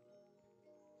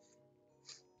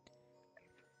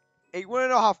 And you wanna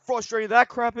know how frustrating that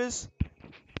crap is?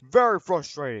 Very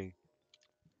frustrating.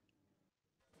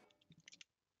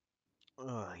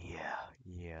 Yeah,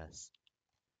 yes.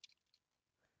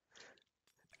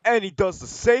 And he does the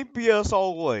same BS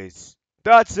always.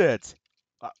 That's it.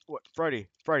 What, Freddy?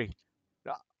 Freddy?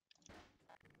 No,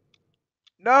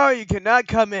 no, you cannot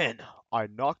come in. I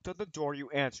knocked on the door.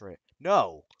 You answer it.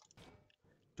 No.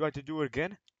 Do I have to do it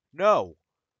again? No.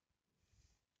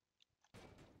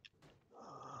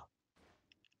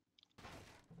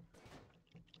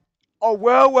 Oh,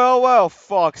 well, well, well,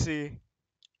 Foxy.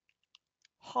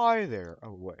 Hi there.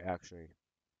 Oh, wait, actually.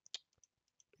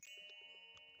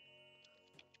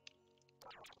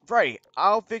 Freddy,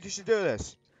 I don't think you should do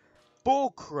this.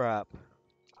 Bullcrap.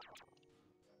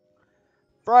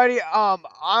 Freddy, I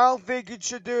don't think you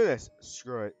should do this.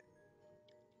 Screw it.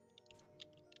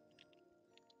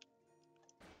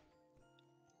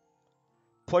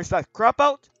 Place that crap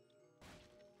out?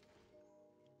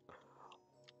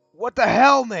 What the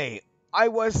hell, mate? I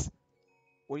was...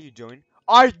 What are you doing?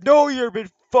 I know you've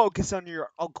been focused on your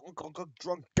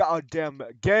drunk goddamn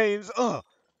games. Ugh.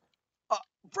 Uh,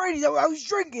 Freddy, I was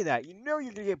drinking that. You know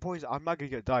you're gonna get poisoned. I'm not gonna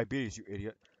get diabetes, you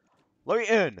idiot. Let me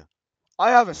in.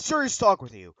 I have a serious talk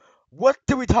with you. What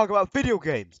did we talk about video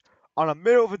games? On the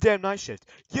middle of a damn night shift.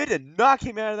 You did knock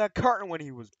him out of that carton when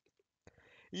he was...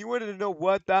 You wanted to know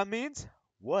what that means?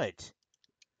 What?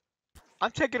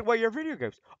 I'm taking away your video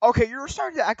games. Okay, you're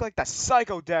starting to act like that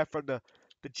psycho dad from the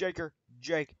Jaker...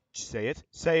 Jake... Say it.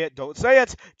 Say it. Don't say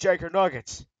it. Jaker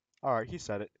Nuggets. Alright, he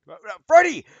said it.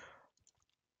 Freddy!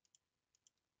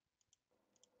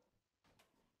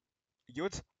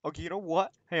 Okay, you know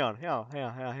what? Hang on, hang on, hang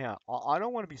on, hang on, hang on. I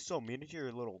don't want to be so mean to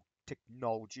your little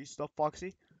technology stuff,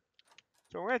 Foxy.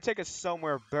 So we're gonna take us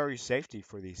somewhere very safety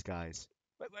for these guys.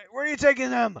 Wait, where are you taking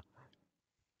them?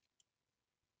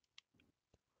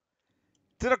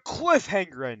 To the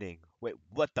cliffhanger ending. Wait,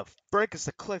 what the frick is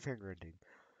the cliffhanger ending?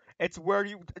 It's where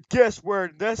you guess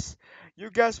where this. You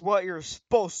guess what you're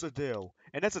supposed to do,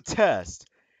 and it's a test.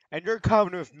 And you're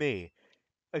coming with me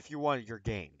if you want your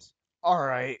games. All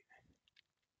right.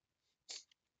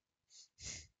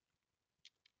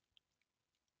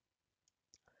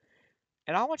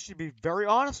 And I want you to be very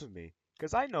honest with me,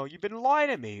 because I know you've been lying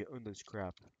to me on this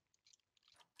crap.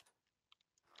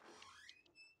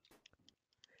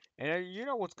 And you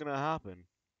know what's gonna happen.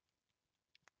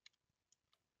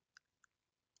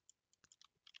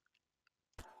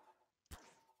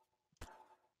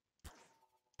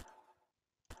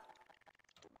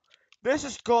 This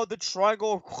is called the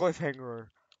triangle of cliffhanger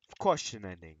question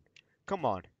ending. Come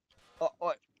on.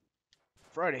 What?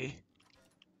 Freddy?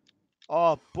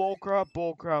 Oh, bullcrap,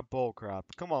 bullcrap, bullcrap.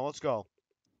 Come on, let's go.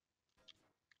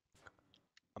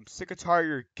 I'm sick and tired of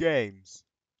your games.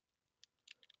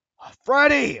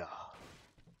 Freddy!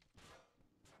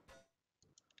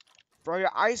 Freddy,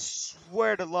 I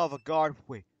swear to love of God.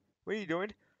 Wait, what are you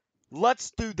doing?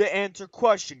 Let's do the answer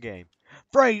question game.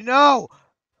 Freddy, no!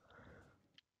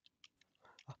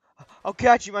 I'll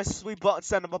catch you, my sweet button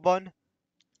son of a bun.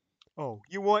 Oh,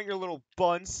 you want your little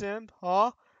bun simp,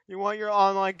 huh? You want your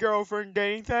online girlfriend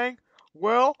dating thing?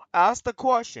 Well, ask the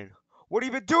question. What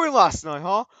have you been doing last night,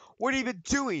 huh? What have you been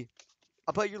doing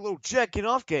about your little jacking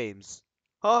off games?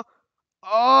 Huh?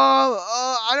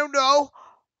 I don't know.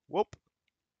 Whoop.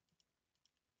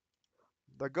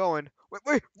 They're going.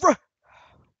 Wait.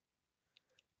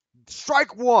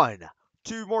 Strike one.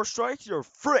 Two more strikes, you're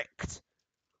fricked.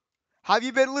 Have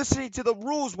you been listening to the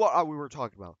rules? What we were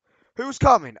talking about? Who's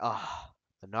coming?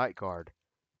 The night guard.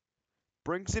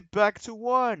 Brings it back to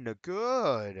one.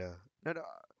 Good. And,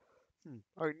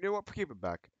 alright, you know what? Keep it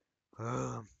back.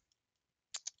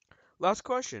 Last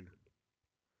question.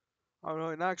 Oh no,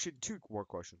 and actually two more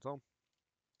questions.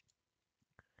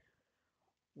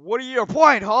 What are you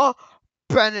playing, huh?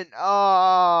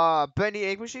 Benny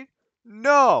Egg Machine?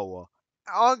 No.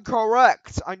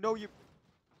 Incorrect. I know you.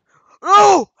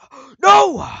 No!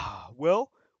 No!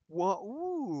 Well, what?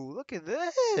 Ooh, look at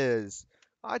this.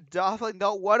 I definitely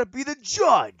don't want to be the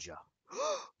judge.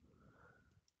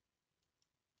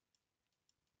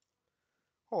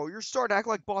 Oh, you're starting to act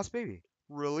like Boss Baby.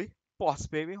 Really? Boss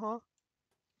Baby, huh?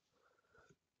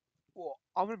 Well,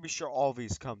 I'm gonna be sure all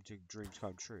these dreams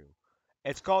come true.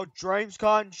 It's called Dreams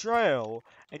Come True,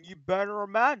 and you better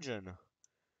imagine.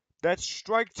 That's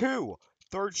strike two.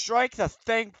 Third strike, the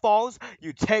thing falls,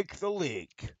 you take the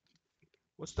leak.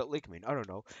 What's the leak mean? I don't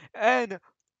know. And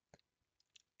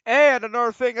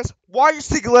another thing is, why are you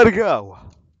singing Let It Go?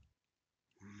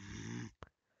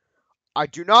 I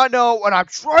do not know, and I'm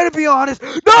trying to be honest.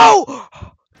 No!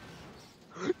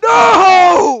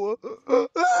 No!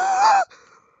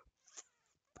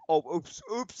 Oh, oops.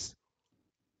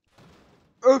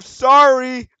 Oops,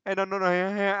 sorry. And no,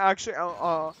 actually,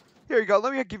 here you go.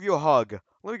 Let me give you a hug.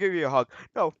 Let me give you a hug.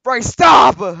 No, Frank,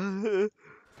 stop! Oh,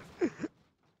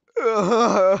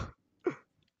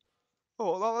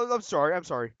 I'm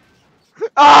sorry.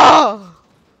 Ah!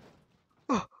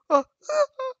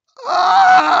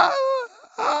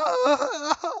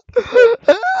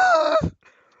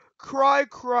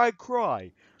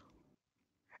 Cry.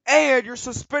 And you're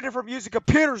suspended from using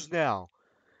computers now.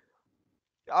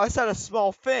 I said a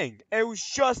small thing. It was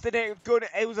just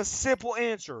it was a simple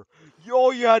answer.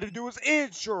 All you had to do was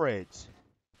answer it.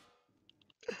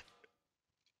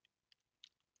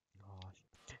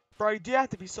 Bro, do you have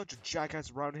to be such a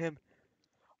jackass around him?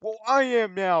 Well, I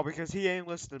am now because he ain't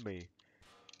listening to me.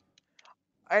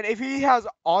 And if he has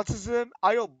autism,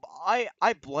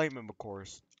 I blame him, of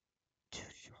course. Dude,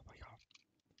 oh my god.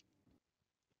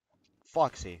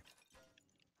 Foxy.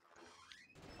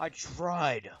 I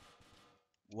tried.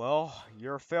 Well,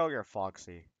 you're a failure,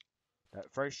 Foxy.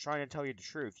 That Freddy's trying to tell you the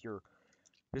truth.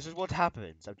 This is what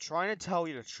happens. I'm trying to tell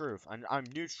you the truth. I'm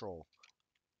neutral.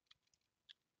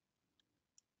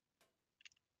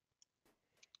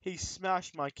 He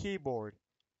smashed my keyboard.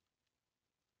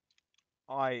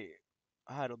 I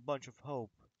had a bunch of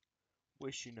hope,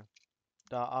 wishing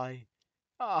that I,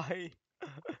 I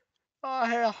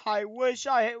wish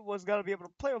I was gonna be able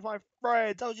to play with my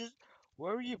friends.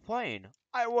 Where were you playing?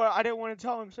 I didn't want to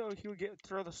tell him so he would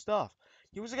throw the stuff.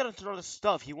 He wasn't gonna throw the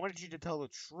stuff. He wanted you to tell the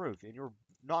truth, and you're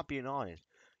not being honest.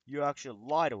 You actually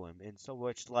lied to him, and so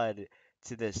which led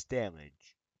to this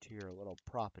damage to your little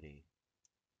property.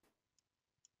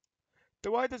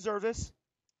 Do I deserve this?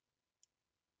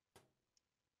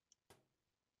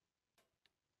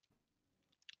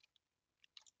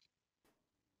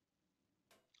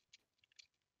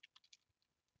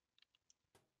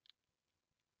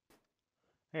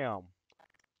 Hey,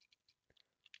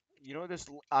 you know this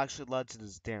actually led to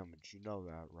this damage. You know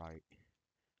that, right?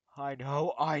 I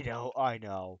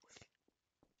know.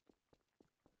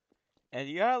 And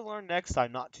you gotta learn next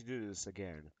time not to do this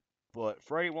again. But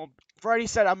Freddy won't. Freddy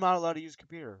said I'm not allowed to use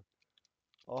computer.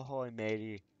 Oh, holy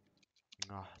matey.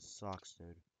 Ah, sucks,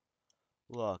 dude.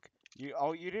 Look, you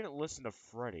didn't listen to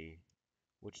Freddy,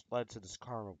 which led to this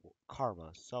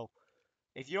karma. So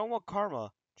if you don't want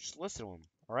karma, just listen to him,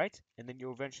 all right? And then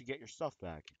you'll eventually get your stuff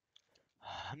back.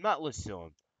 I'm not listening to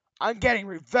him. I'm getting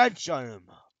revenge on him.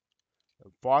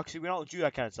 Foxy, we don't do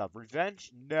that kind of stuff.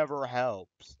 Revenge never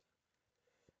helps.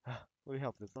 Let me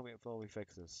help this. Let me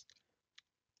fix this.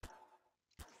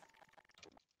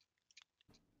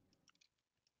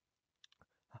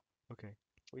 Okay,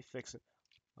 let me fix it.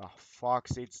 Oh,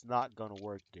 Foxy, it's not gonna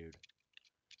work, dude.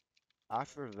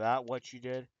 After that, what you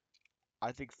did,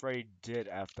 I think Freddy did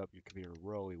effed up your computer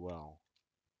really well.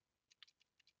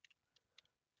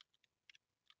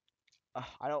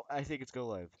 I think it's gonna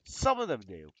live. Some of them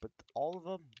do, but all of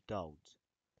them don't.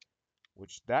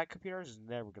 Which that computer is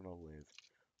never gonna live.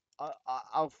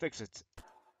 I'll fix it.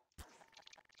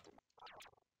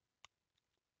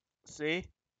 See?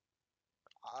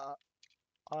 Uh,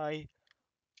 I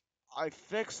I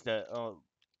fixed it. Uh,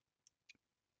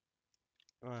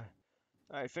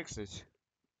 I fixed it.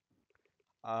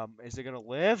 Is it gonna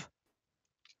live?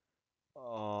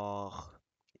 Oh,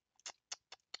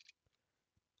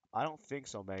 I don't think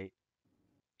so, mate.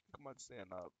 Come on,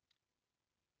 stand up.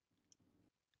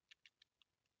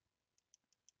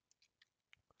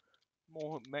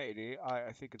 More, matey.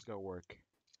 I think it's gonna work.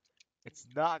 It's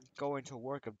not going to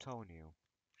work, I'm telling you.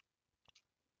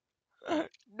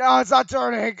 No, it's not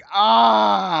turning!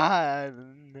 Ah!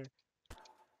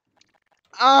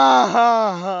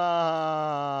 Ah!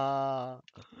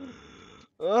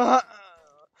 Ah!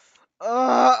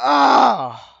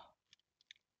 Ah!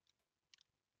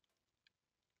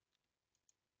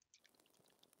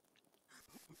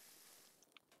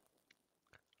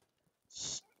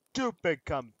 stupid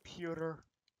computer.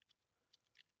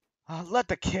 Let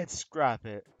the kids scrap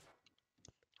it.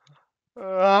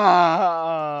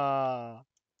 Ah,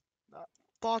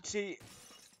 Foxy.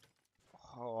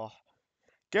 Oh,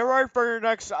 get ready for your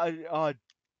next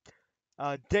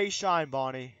day shine,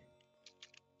 Bonnie.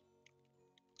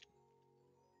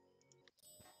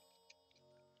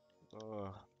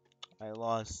 Ugh, I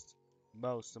lost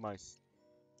most of my.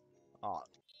 Uh,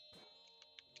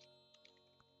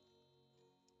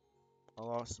 I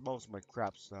lost most of my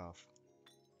crap stuff.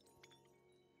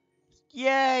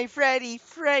 Yay, Freddy!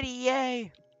 Freddy,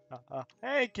 yay!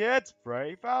 Hey kids,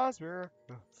 Freddy Fazbear.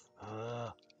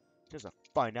 Just to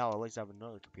find out, at least I have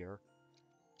another computer.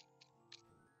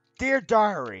 Dear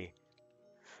Diary,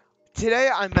 today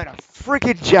I met a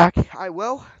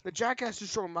freaking the jackass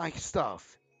destroyed my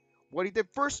stuff. What he did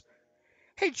first,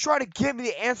 he tried to get me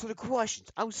to answer the questions.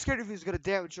 I was scared if he was gonna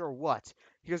damage it or what,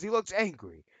 because he looks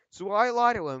angry. So I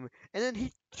lied to him, and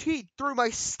then he threw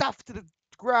my stuff to the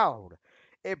ground.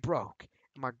 It broke.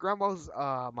 My grandma's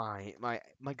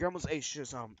my grandma's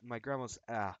ashes my grandma's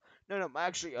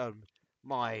actually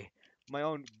my my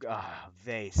own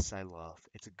vase I love.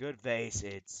 It's a good vase.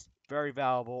 It's very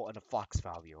valuable and a fox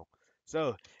value.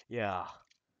 So yeah.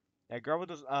 Yeah, grandma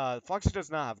does. Foxy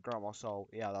does not have grandma, so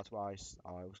yeah, that's why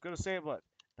I was gonna say it, but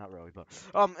not really. But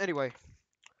anyway,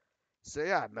 so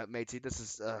yeah, matey, this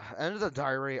is end of the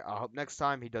diary. I hope next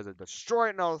time he doesn't destroy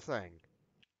another thing.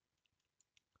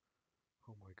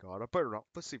 Oh my god, I better not.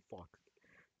 Let's see, fuck.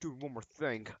 Do one more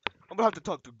thing. I'm gonna have to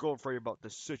talk to Godfrey about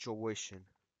this situation.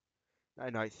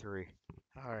 Night 3.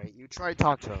 All right, you try to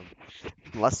talk to him.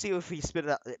 Let's see if he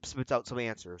spits out some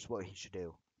answers. What he should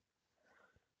do.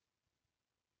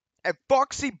 And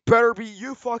Foxy,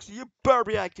 Foxy, you better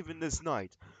be active in this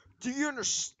night. Do you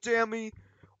understand me?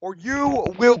 Or you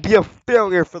will be a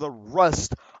failure for the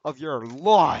rest of your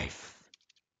life.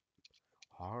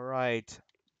 Alright.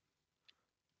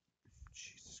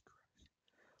 Jesus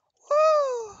Christ.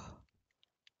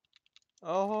 Woo!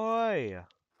 Ahoy!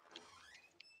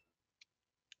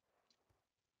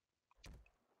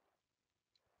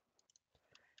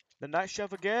 The night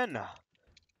chef again.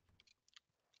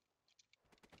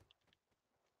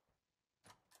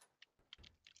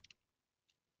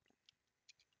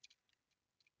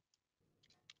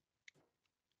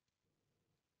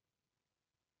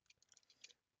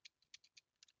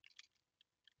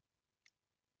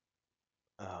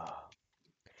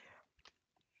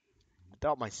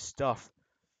 Without my stuff,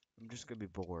 I'm just gonna be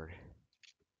bored.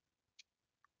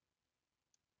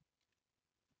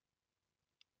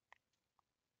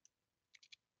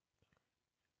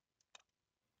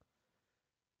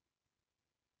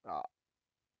 Uh,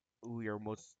 we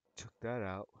almost took that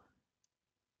out.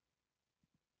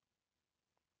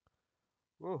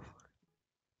 Woo.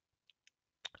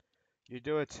 You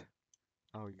do it.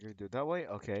 Oh, you're gonna do it that way?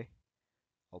 Okay.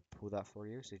 I'll pull that for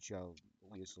you since you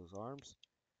have useless arms.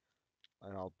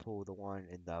 And I'll pull the one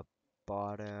in the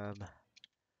bottom.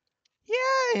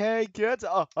 Yay! Hey kids!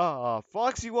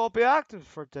 Foxy won't be active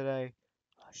for today.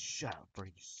 Shut up,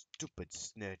 Freddy, you stupid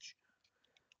snitch.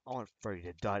 I want Freddy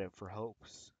to die for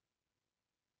hopes.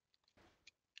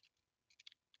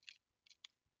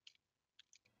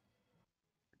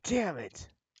 Damn it!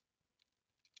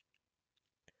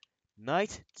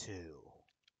 Night 2.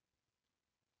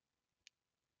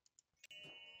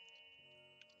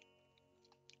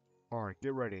 Alright,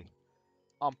 get ready.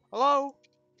 Hello?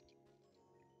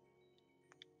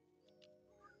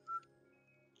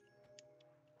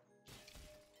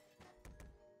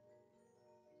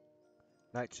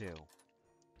 Night 2.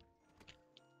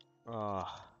 Uh.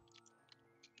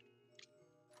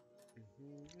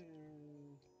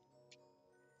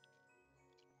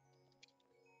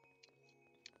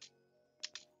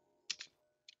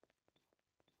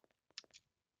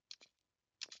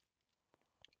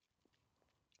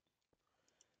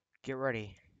 Get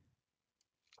ready.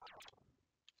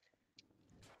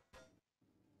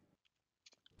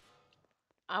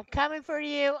 I'm coming for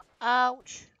you.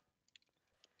 Ouch.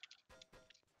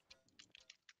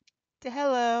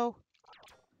 Hello.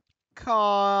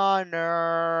 Connor.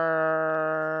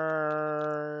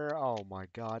 Oh my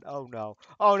god. Oh no.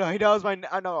 Oh no, he knows my.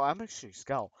 Oh no, I'm actually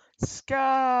Scout.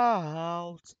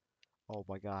 Scout. Oh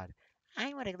my god.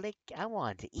 I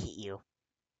want to eat you.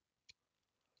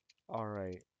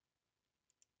 Alright.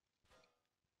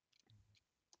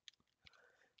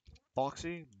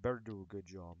 Foxy, better do a good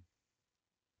job.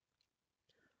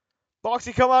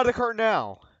 Foxy, come out of the curtain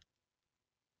now.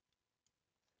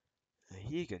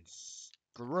 He can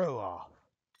screw off.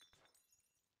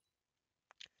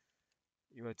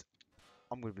 You know,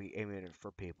 I'm gonna be aiming it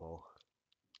for people.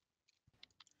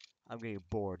 I'm getting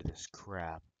bored of this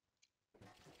crap.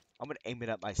 I'm gonna aim it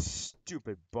at my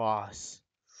stupid boss.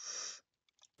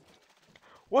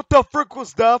 What the frick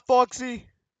was that, Foxy?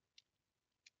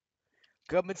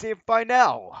 Come and see and find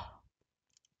out.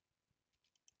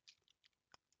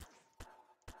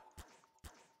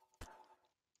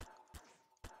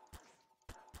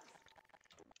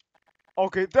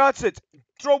 Okay, that's it.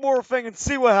 Throw more thing and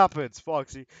see what happens,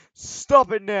 Foxy.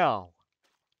 Stop it now.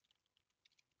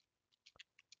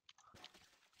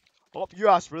 Oh, you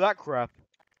asked for that crap.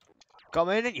 Come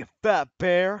in, you fat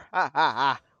bear. Ha ha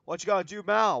ha. What you gonna do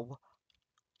now?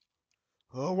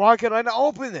 Oh, why can I not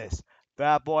open this?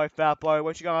 Fat boy,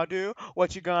 what you gonna do?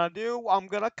 What you gonna do? I'm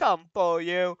gonna come for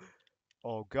you.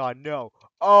 Oh god, no.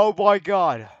 Oh my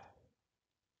god.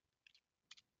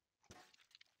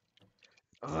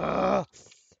 Ugh.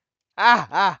 Ah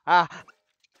ha ha.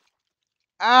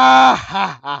 Ah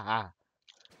ha ha ha.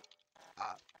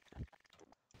 Ah,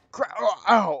 oh,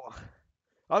 ow.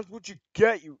 That's what you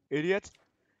get, you idiot.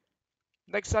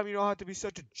 Next time you don't have to be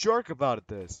such a jerk about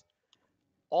this.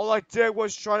 All I did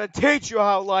was trying to teach you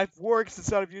how life works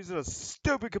instead of using a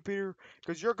stupid computer,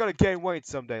 because you're gonna gain weight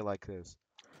someday like this.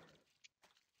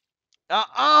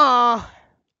 Uh-uh!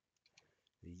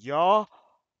 Yeah?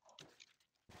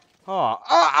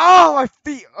 My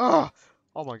feet! Oh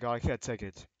my god, I can't take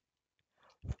it.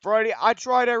 Freddy, I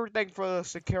tried everything for the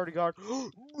security guard.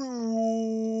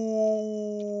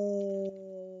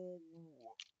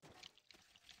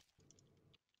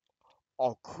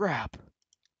 Oh crap.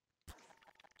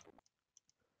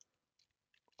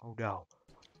 Oh no.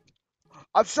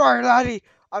 I'm sorry, laddie!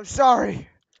 I'm sorry!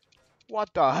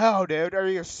 What the hell, dude? Are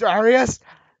you serious?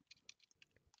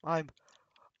 I'm,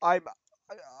 I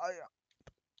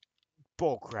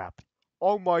bullcrap.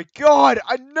 Oh my god!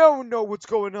 I don't know what's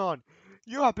going on!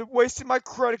 You have been wasting my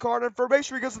credit card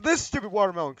information because of this stupid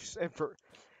watermelon info.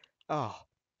 Oh.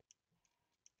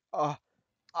 Uh,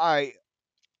 I,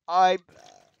 I,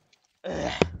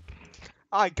 ugh.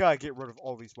 I gotta get rid of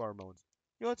all these watermelons.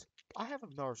 You know what? I have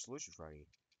another solution for you.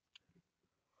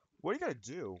 What are you gonna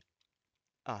do?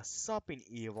 Something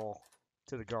evil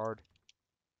to the guard.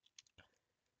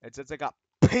 And since I got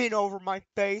paint over my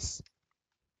face,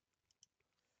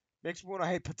 makes me wanna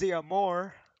hate Padilla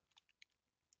more.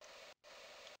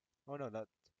 Oh no, that's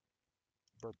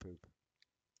bird poop.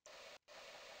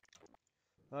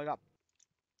 I got.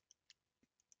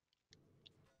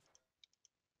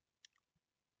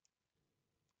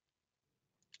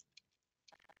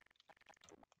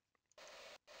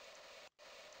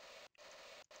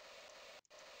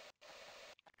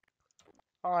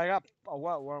 Oh, I got a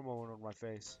wet watermelon on my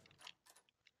face.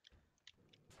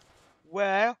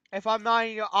 Well, if I'm not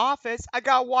in your office, I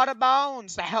got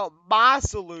watermelons to help my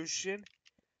solution.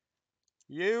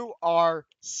 You are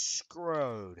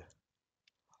screwed.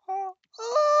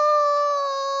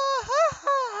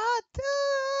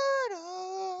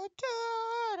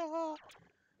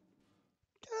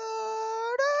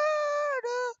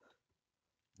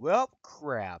 Well,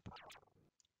 crap.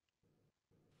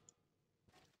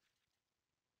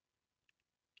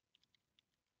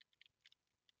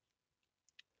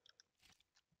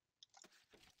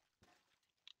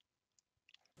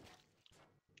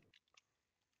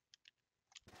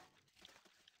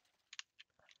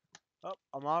 Oh,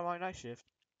 I'm on my night shift.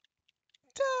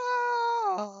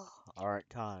 Alright,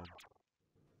 time.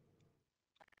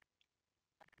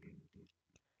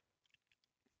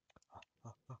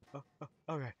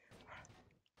 Okay.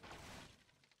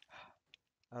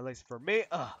 At least for me,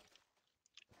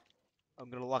 I'm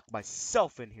gonna lock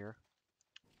myself in here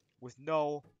with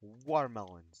no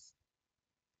watermelons.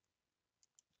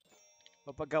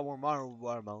 Hope I got more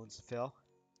watermelons, Phil.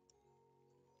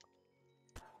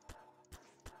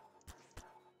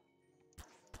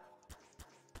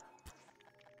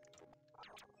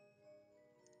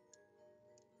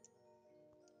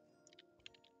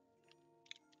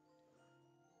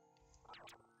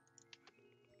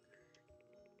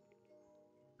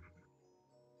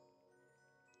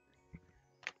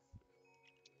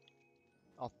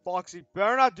 Oh, Foxy,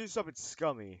 better not do something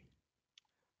scummy.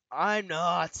 I'm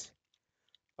not.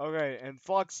 Okay, and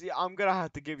Foxy, I'm gonna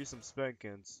have to give you some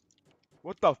spankings.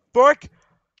 What the fuck?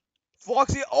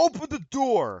 Foxy, open the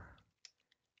door!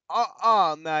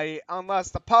 Maddie, unless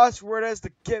the password is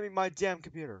to get me my damn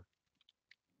computer.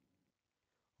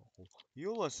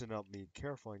 You listen up me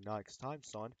carefully next time,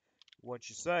 son. What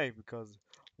you say, because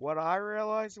what I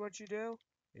realize what you do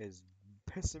is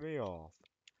pissing me off.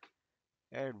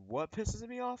 And what pisses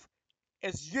me off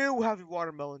is you having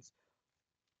watermelons.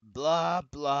 Blah,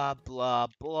 blah, blah,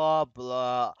 blah,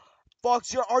 blah.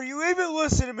 Foxy, are you even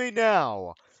listening to me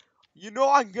now? You know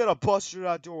I'm gonna bust through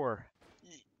that door.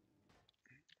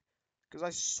 Because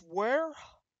I swear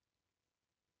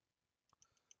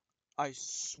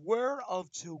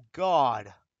of to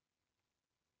God.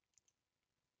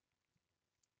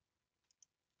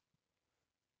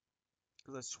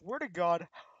 Because I swear to God,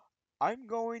 I'm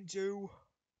going to...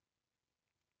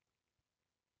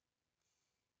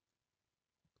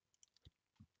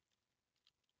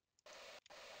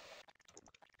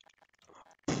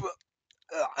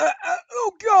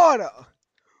 Oh God!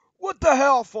 What the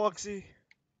hell, Foxy?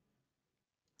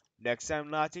 Next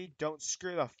time, Lottie, don't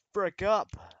screw the frick up.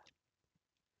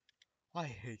 I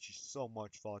hate you so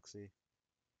much, Foxy.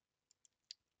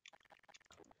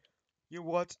 You know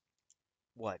what?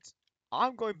 What?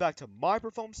 I'm going back to my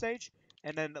perform stage,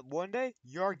 and then one day,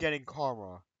 you're getting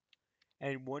karma.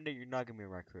 And one day, you're not gonna be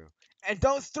in my crew. And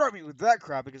don't threaten me with that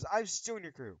crap, because I'm still in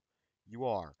your crew. You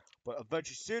are. But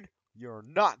eventually soon, you're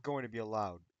not going to be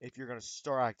allowed, if you're gonna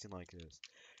start acting like this.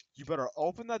 You better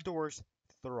open the doors,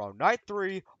 throw out night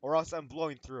 3, or else I'm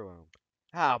blowing through them.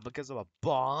 How? Because of a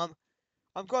bomb?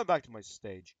 I'm going back to my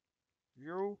stage.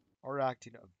 You are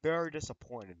acting very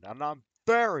disappointed, and I'm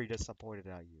very disappointed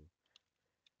at you.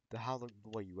 The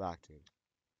way you acted.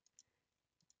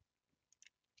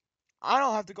 I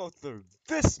don't have to go through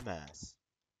this mess.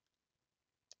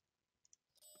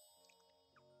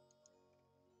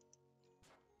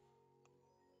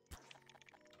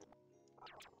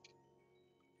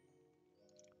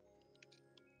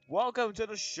 Welcome to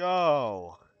the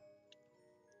show.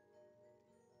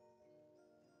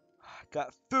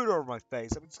 Got food over my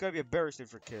face. I mean, it's gonna be embarrassing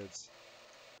for kids.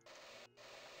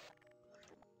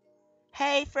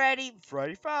 Hey, Freddy.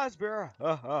 Freddy Fazbear.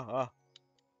 Ha ha ha.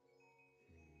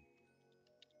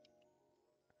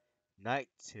 Night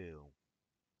 2.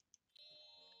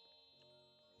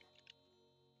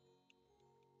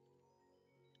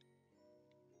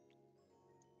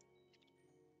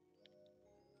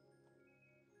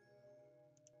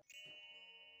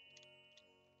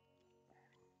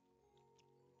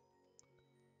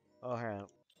 Oh, here.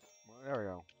 There we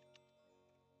go.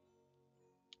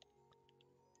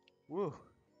 Woo.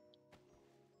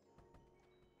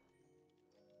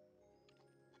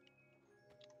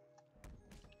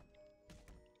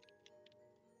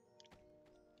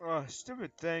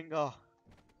 Stupid thing. There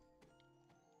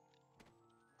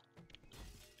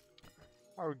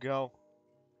we go.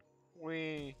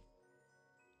 We.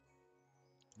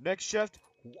 Next shift,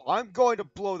 I'm going to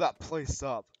blow that place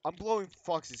up. I'm blowing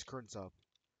Foxy's curtains up.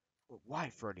 Why,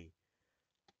 Freddy?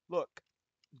 Look,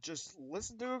 just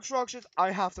listen to instructions.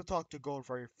 I have to talk to Gold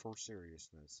Freddy for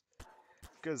seriousness.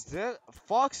 Because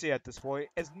Foxy at this point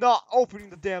is not opening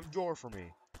the damn door for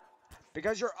me.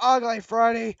 Because you're ugly,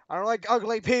 Freddy. I don't like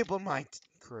ugly people in my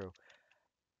crew.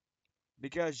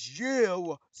 Because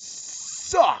you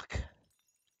suck.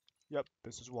 Yep,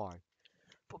 this is why.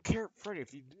 But Freddy,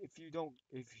 if he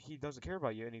doesn't care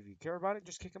about you, and if you care about it,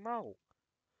 just kick him out.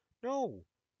 No,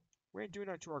 we ain't doing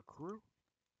that to our crew.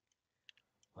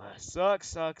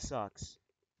 Sucks.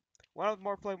 Want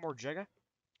to play more Jega?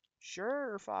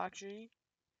 Sure, Foxy.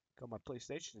 Got my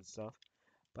PlayStation and stuff,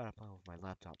 but I'm playing with my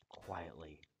laptop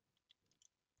quietly.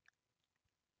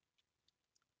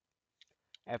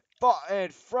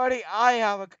 And Freddy, I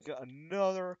have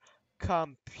another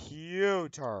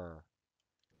computer.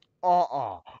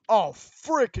 Oh,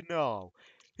 frick no.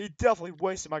 He definitely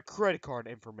wasted my credit card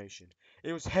information.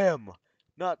 It was him,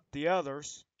 not the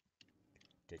others.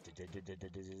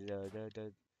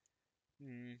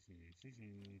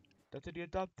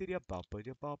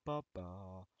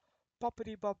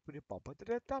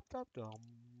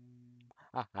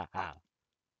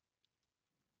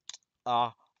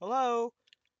 Hello?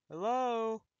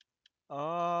 Hello?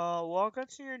 Welcome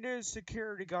to your new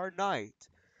security guard night.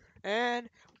 And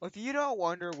if you don't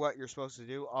wonder what you're supposed to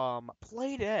do,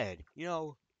 play dead.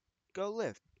 Go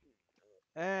lift.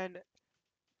 And,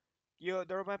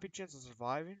 there might be a chance of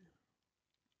surviving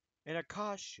in a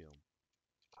costume.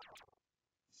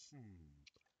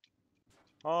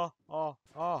 Oh.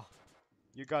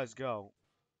 You guys go.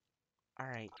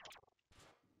 Alright.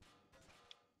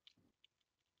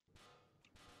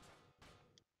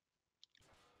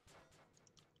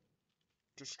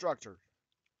 Destructor.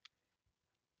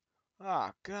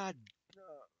 Ah, God.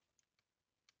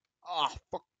 Ah,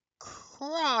 for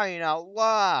crying out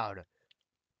loud.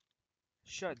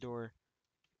 Shut door.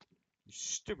 You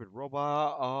stupid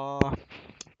robot.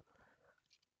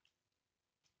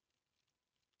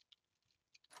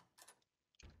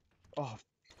 Oh,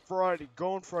 Freddy.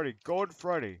 Going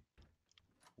Freddy.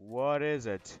 What is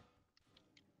it?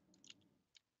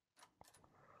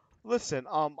 Listen,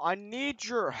 I need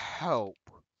your help.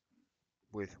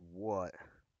 With what?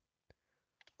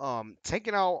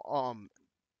 Taking out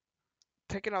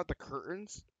the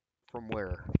curtains? From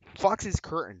where? Foxy's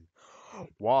curtain.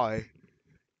 Why?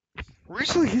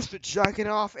 Recently he's been jacking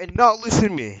off and not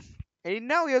listening to me. And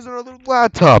now he has another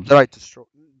laptop that I destroyed.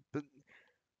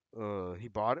 He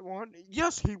bought it one?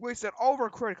 Yes, he wasted all of our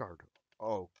credit card.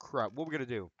 Oh crap, what are we gonna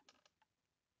do?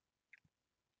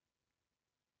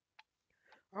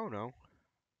 I don't know.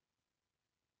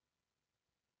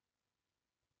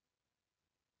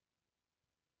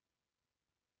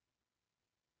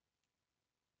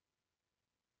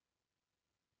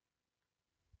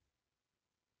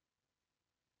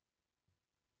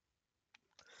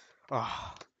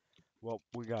 Ah, well,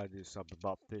 we gotta do something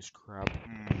about this crap.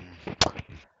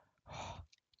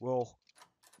 Well,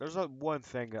 there's one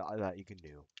thing that you can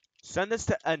do. Send this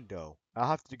to Endo. I'll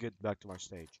have to get back to my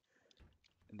stage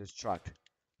and distract.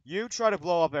 You try to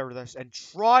blow up everything and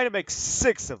try to make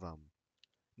 6 of them.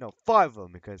 No, 5 of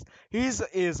them because he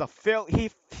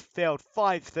failed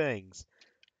 5 things.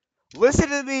 Listen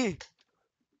to me.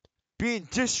 Being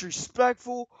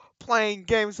disrespectful, playing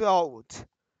games without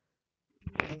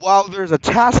while there's a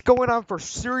task going on for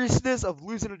seriousness of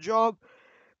losing a job,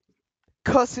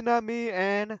 cussing at me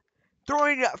and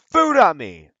throwing food at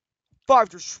me.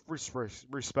 5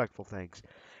 respectful things.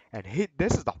 And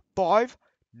this is the 5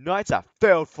 nights I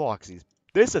failed Foxy's.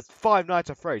 This is 5 nights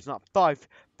of Freddy's, not 5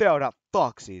 failed at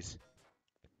Foxy's.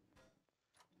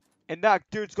 And that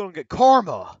dude's gonna get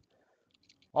karma.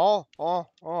 Oh,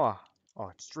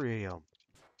 it's 3 a.m.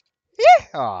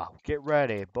 Yeah, get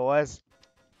ready, boys.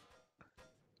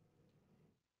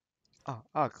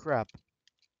 Oh, crap.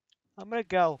 I'm gonna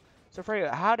go. So, Freddy,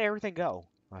 how'd everything go?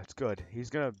 That's good. He's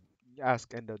gonna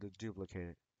ask Endo to duplicate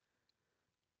it.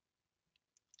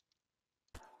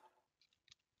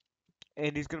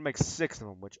 And he's gonna make 6 of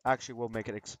them, which actually will make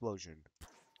an explosion.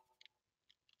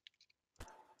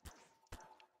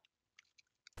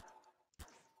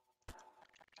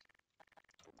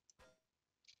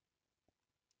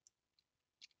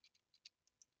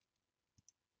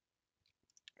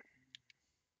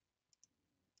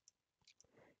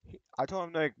 I told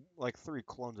him to make like 3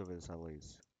 clones of his at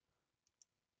least.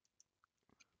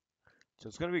 So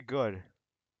it's gonna be good.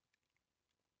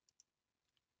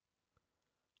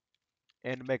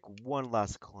 And make 1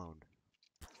 last clone.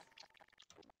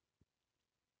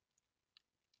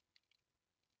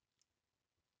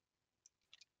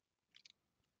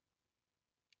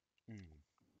 Mm.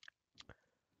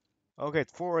 Okay,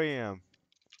 it's 4 a.m.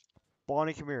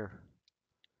 Bonnie, come here.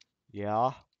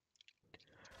 Yeah?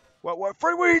 What,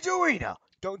 Freddy, what are you doing now?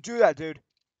 Don't do that, dude.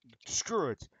 Screw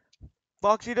it.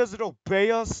 Foxy doesn't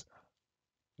obey us?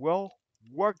 Well,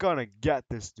 we're gonna get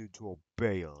this dude to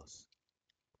obey us.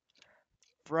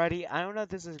 Freddy, I don't know if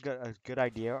this is a good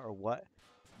idea or what,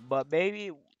 but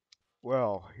maybe.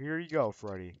 Well, here you go,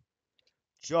 Freddy.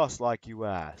 Just like you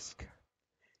ask.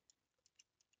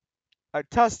 I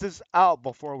test this out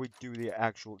before we do the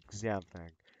actual exam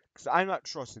thing. Because I'm not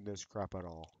trusting this crap at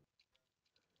all.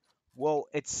 Well,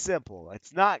 it's simple.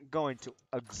 It's not going to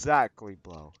exactly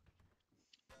blow.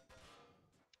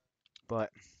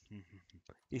 But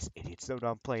these idiots know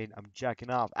I'm playing. I'm jacking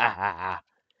off. Ah.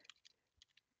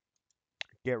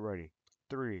 Get ready.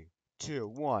 3, 2,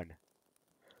 1.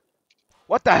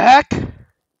 What the heck?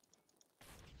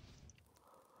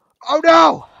 Oh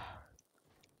no!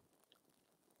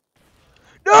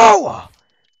 No!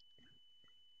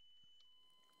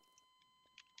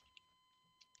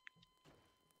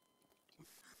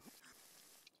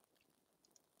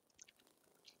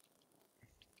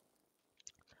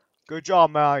 Good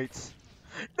job, mates.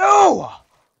 No!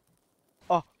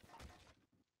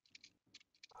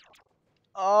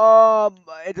 Uh,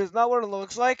 it is not what it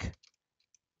looks like.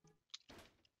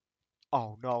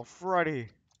 Oh no, Freddy.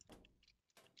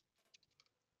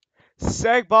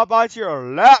 Say bye-bye to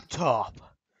your laptop.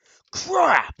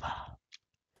 Crap!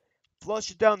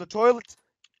 Flush it down the toilet.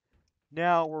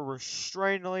 Now we're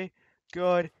restrainedly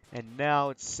good, and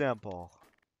now it's simple.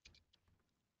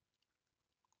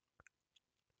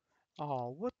 Oh,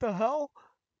 what the hell?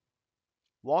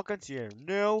 Welcome to your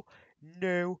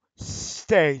new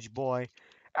stage, boy.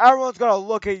 Everyone's gonna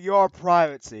look at your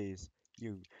privacies,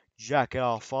 you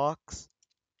jackass fox.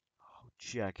 Oh,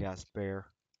 jackass bear.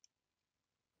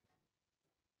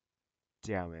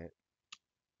 Damn it.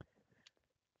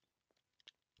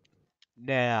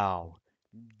 Now,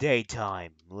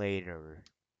 daytime later.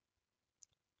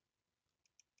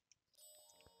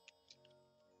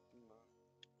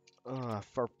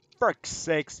 For frick's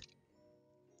sakes,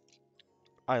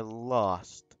 I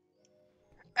lost.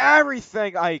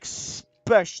 Everything I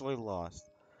especially lost.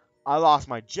 I lost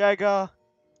my Jega.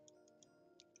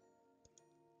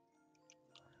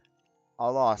 I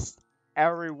lost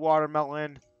every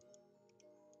watermelon.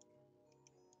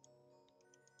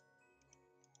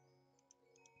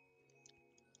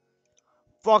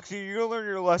 Foxy, you learn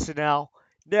your lesson now.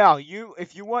 Now,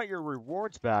 if you want your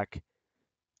rewards back,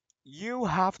 you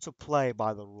have to play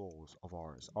by the rules of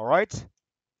ours, alright?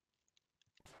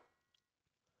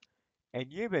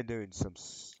 And you've been doing some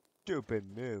stupid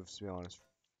moves, to be honest.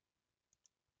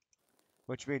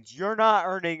 Which means you're not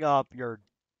earning up your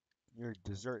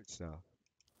dessert stuff.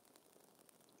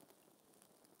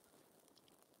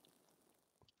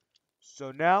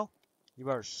 So now, you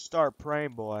better start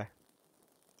praying, boy.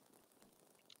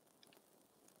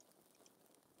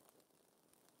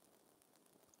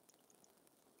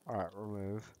 Alright,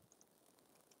 remove.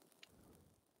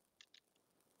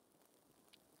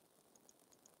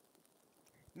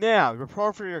 Now,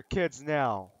 report for your kids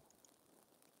now.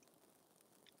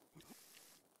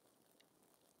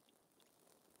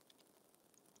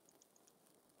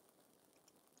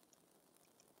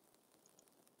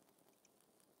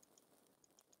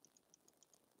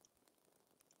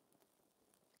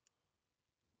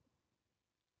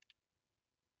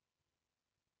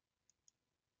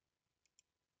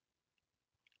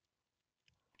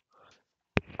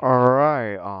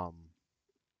 Alright,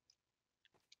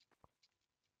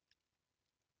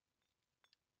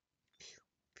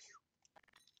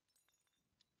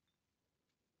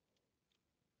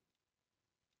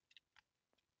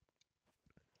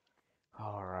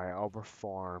 Alright, I'll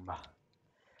perform.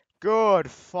 Good,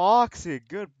 Foxy,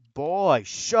 good boy.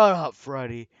 Shut up,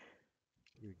 Freddy.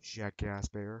 You jackass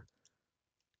bear.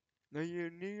 Now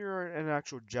you're an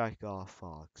actual jackoff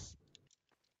fox.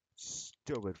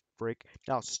 Stupid freak.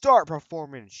 Now start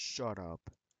performing and shut up.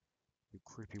 You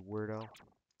creepy weirdo.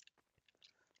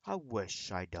 I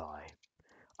wish I die.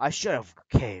 I should have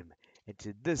came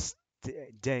into this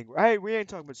dang. Hey, we ain't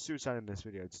talking about suicide in this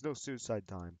video. It's no suicide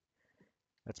time.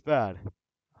 That's bad.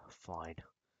 Fine.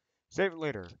 Save it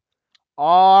later.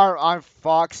 I'm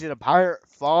Foxy the Pirate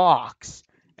Fox,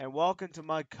 and welcome to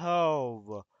my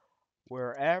cove,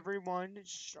 where everyone.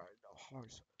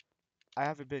 I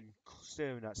haven't been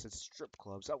doing that since strip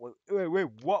clubs. Oh, wait,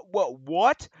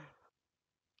 what?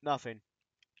 Nothing.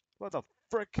 What the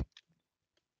frick?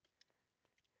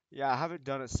 Yeah, I haven't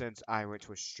done it since I went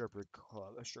to a strip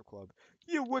club.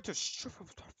 You went to strip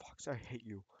club, Fox. I hate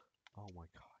you. Oh my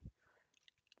god.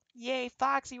 Yay,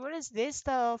 Foxy, what is this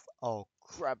stuff? Oh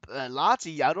crap,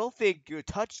 Lottie, I don't think you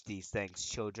touch these things,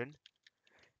 children.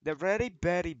 They're very,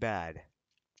 very bad.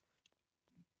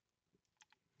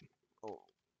 Oh,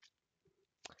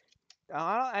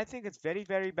 I think it's very,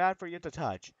 very bad for you to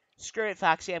touch. Screw it,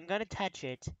 Foxy. I'm gonna touch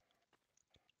it.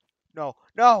 No,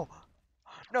 no,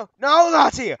 no, no,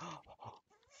 Lottie!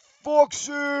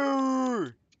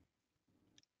 Foxy!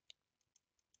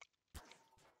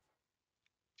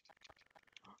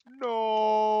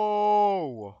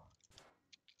 No!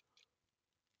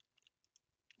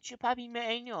 Chupapi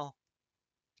maño.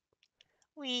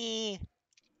 Wee.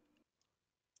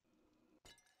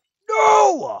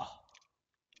 No!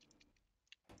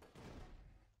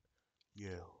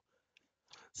 You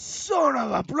son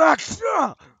of a black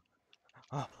son!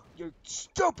 You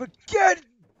stupid kid!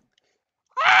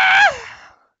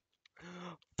 Ah!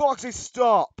 Foxy,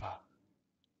 stop!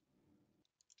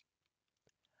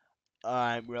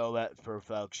 I'm robot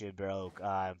perfection, bro.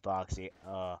 I'm Foxy.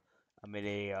 I'm an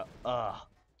idiot. I'm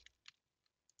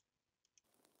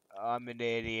an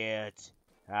idiot.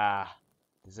 Ah,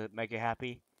 does it make you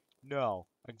happy? No,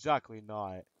 exactly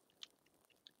not.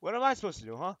 What am I supposed to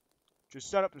do, huh?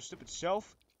 Just set up your stupid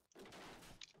shelf?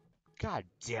 God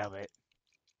damn it.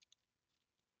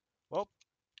 Well,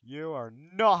 you are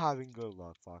not having good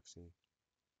luck, Foxy.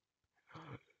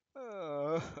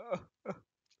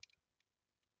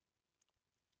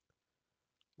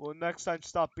 Well, next time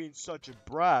stop being such a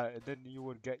brat, and then you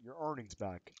would get your earnings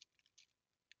back.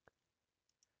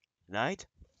 Night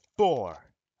 4.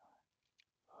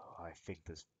 Oh, I think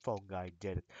this phone guy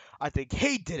did it. I think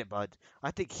he did it, bud.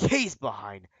 I think he's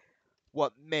behind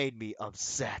what made me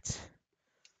upset.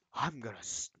 I'm going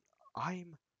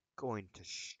to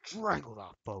strangle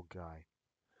that phone guy.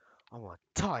 I'm gonna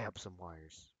tie up some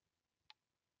wires.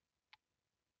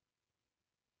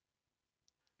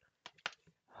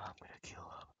 I'm gonna kill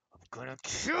him. I'm gonna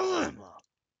kill him!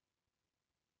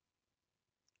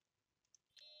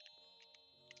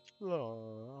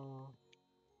 Oh,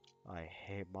 I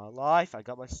hate my life. I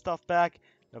got my stuff back.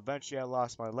 Eventually I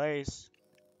lost my lace.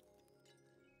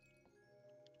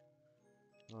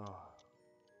 Oh.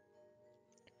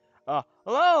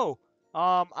 Hello!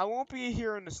 I won't be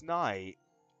here in this night.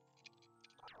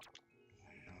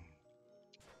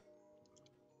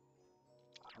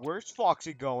 Where's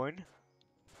Foxy going?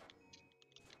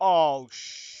 Oh,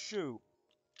 shoot.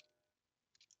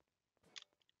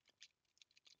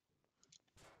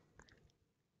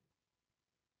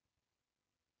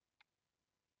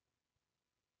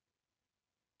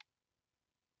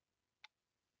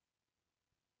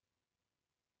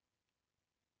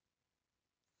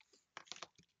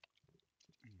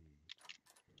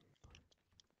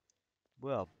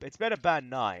 Well, it's been a bad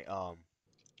night.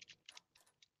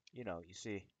 You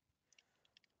see.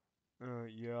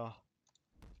 Yeah.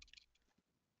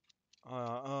 Uh,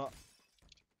 uh,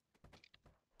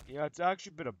 yeah, it's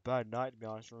actually been a bad night, to be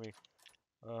honest with me.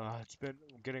 It's been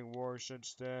getting worse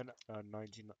since then.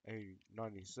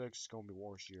 1996 is gonna be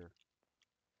worse year.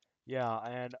 Yeah,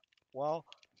 and, well,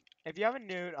 if you haven't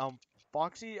known,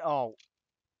 Foxy, oh,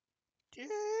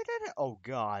 oh,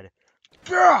 God.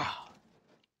 Gah!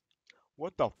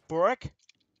 What the frick?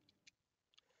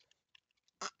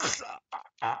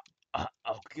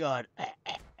 Oh, God.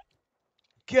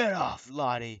 Get off,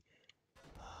 Lottie.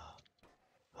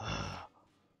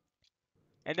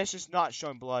 And this is not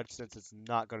showing blood since it's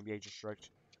not going to be age restricted.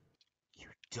 You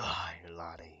die,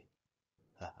 Lottie.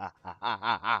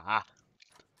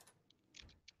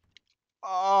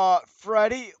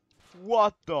 Freddy,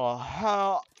 what the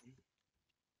hell?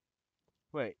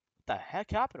 Wait, what the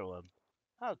heck happened to him?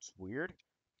 That's weird.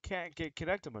 Can't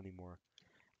connect him anymore.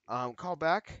 Call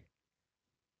back.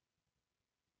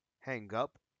 Hang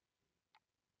up.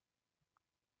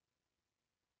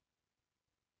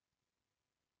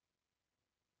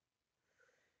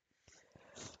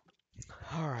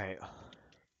 Alright.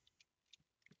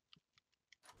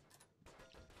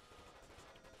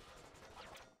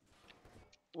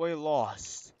 We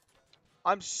lost.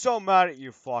 I'm so mad at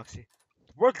you, Foxy.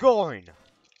 We're going.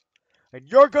 And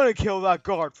you're gonna kill that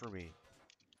guard for me.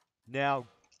 Now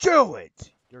do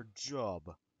it! Your job.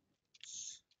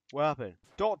 What happened?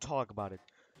 Don't talk about it.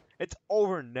 It's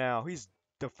over now.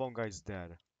 The phone guy's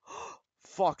dead.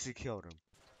 Foxy killed him.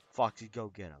 Foxy, go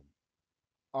get him.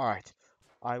 Alright,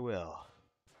 I will.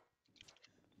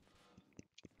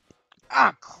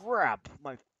 Ah, crap!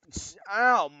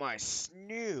 Ow, my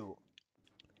snoo!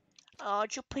 Oh,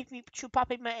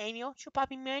 chupapi manual,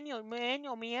 chupapi manual.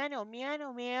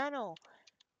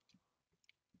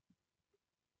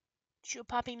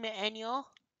 Chupapi manual.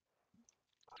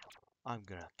 I'm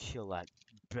gonna kill that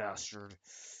bastard.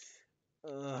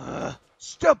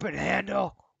 Stupid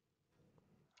handle!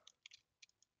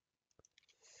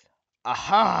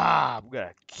 Aha! I'm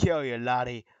gonna kill you,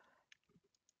 Lottie.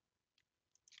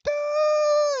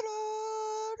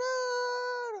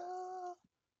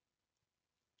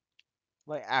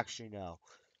 Wait, actually, no.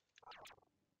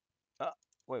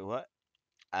 Wait, what?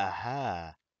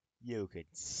 Aha! You can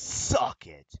suck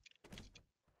it.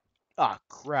 Ah,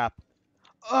 crap.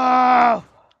 Ah!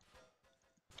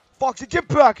 Foxy, get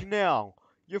back now!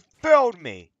 You failed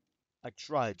me! I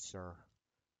tried, sir.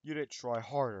 You didn't try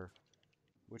harder.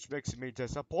 Which makes me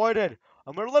disappointed.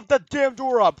 I'm gonna lift that damn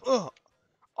door up. Ugh.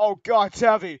 Oh, God, it's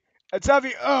heavy. It's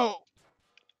heavy. Oh!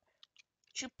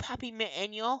 You puppy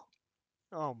manual.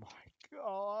 Oh, my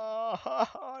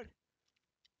God.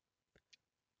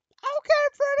 Okay,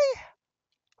 Freddy.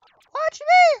 Watch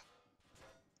me.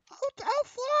 I'll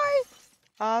fly.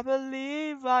 I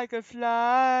believe I can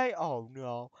fly. Oh,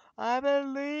 no. I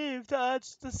believe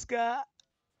touch the sky.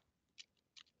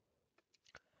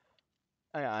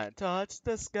 I touch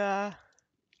the sky.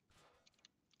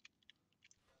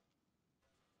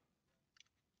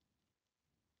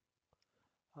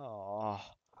 Oh,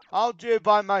 I'll do it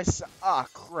by myself. Ah,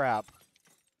 crap.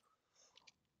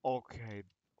 Okay,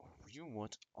 you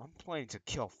want? I'm planning to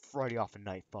kill Freddy off in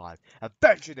night 5.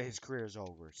 Eventually, his career is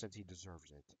over, since he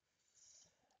deserves it.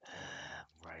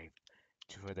 Right,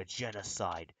 to the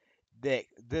genocide.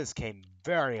 This came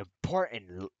very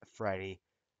important, Freddy.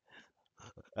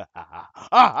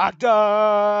 Da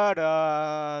da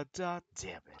da! Damn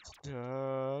it!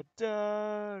 Da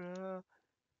da da!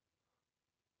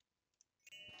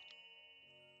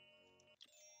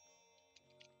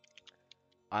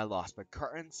 I lost my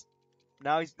curtains.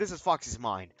 Now this is Foxy's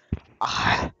mind.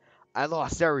 Ah, I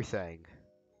lost everything.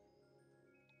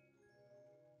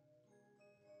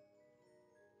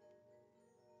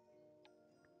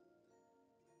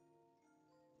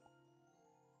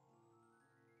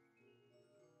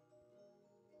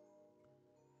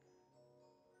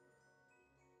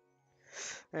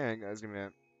 Hang on, guys, give me a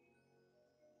minute.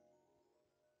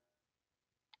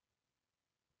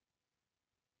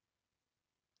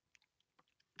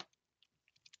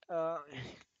 Uh,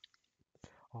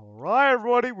 all right,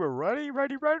 everybody, we're ready,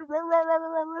 ready.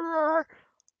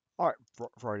 All right,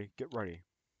 Freddy, get ready.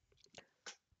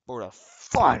 for the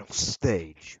final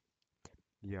stage.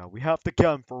 Yeah, we have to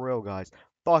get him for real, guys.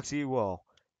 Foxy, you will.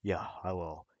 Yeah, I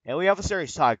will. And we have a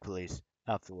serious talk, please,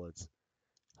 afterwards.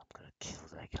 I'm gonna kill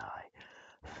that guy.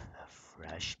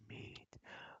 Fresh meat.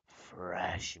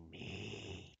 Fresh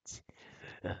meat.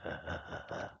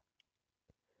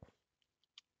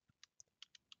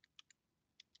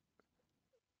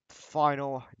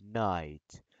 Final night.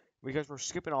 Because we're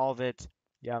skipping all of it.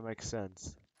 Yeah, it makes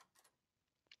sense.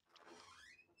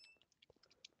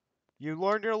 You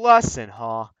learned your lesson,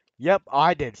 huh? Yep,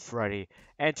 I did, Freddy.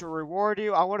 And to reward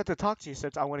you, I wanted to talk to you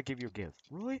since I want to give you a gift.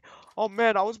 Really? Oh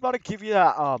man, I was about to give you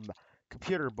that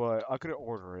computer, but I couldn't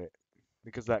order it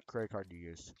because of that credit card you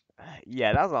used.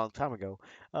 Yeah, that was a long time ago.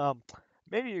 Um,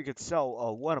 maybe you could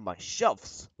sell one of my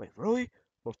shelves. Wait, really?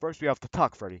 Well, first we have to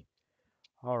talk, Freddy.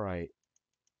 All right.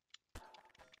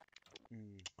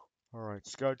 All right.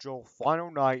 Schedule final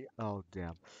night. Oh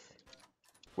damn.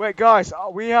 Wait, guys,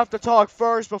 we have to talk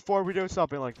first before we do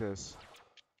something like this.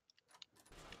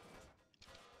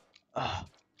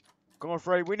 Come on,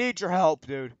 Freddy. We need your help,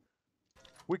 dude.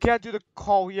 We can't do the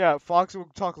call yet. Foxy will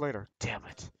talk later. Damn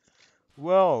it.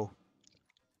 Well,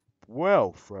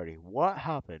 Freddy, what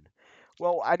happened?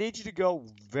 Well, I need you to go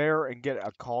there and get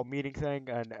a call meeting thing,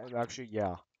 and actually,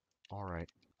 yeah. Alright,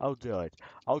 I'll do it.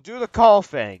 I'll do the call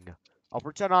thing. I'll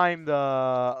pretend I'm the...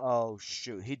 Oh,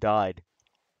 shoot, he died.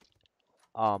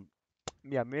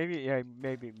 Yeah, maybe,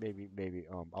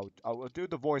 I'll do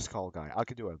the voice call guy. I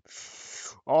can do it.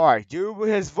 Alright, do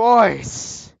his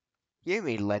voice. You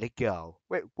mean let it go.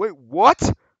 Wait, what?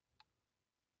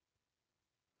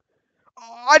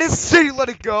 Oh, I didn't say let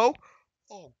it go.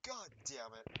 Oh, god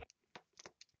damn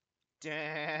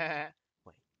it.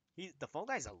 Wait, the phone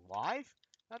guy's alive?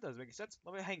 That doesn't make sense.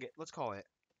 Let me hang it. Let's call it.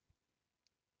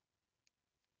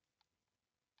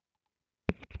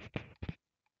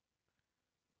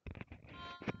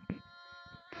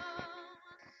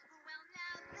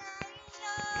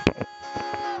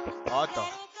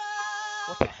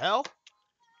 What the hell?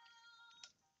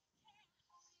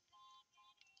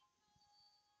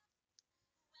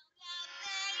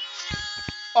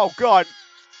 Oh god.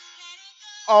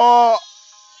 Oh,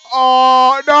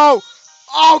 no.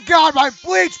 Oh god, my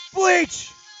bleach.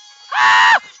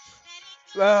 Ah!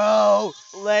 No,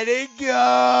 let it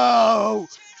go.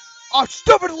 Oh,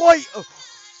 stupid light.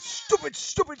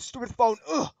 Stupid phone.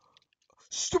 Ugh.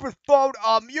 Stupid phone.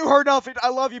 You heard nothing. I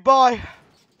love you. Bye.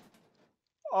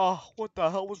 Oh, what the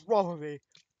hell was wrong with me?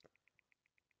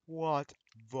 What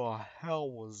the hell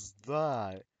was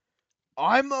that?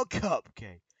 I'm a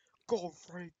cupcake. Go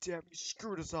Freddy, damn, you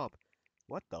screwed us up.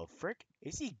 What the frick?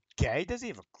 Is he gay? Does he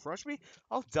even crush me?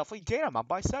 I'll definitely date him. I'm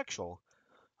bisexual.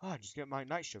 Ah, just get my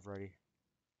night shift ready.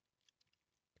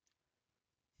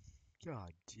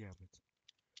 God damn it.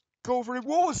 Go Freddy,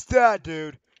 what was that,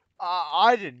 dude?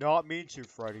 I did not mean to,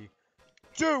 Freddy.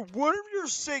 Dude, whatever you're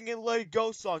singing Let It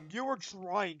Go song, you were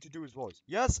trying to do his voice.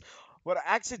 Yes, but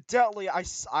accidentally,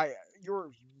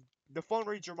 the phone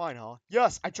reads your mind, huh?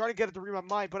 Yes, I tried to get it to read my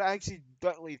mind, but I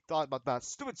accidentally thought about that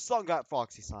stupid song that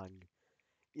Foxy sang.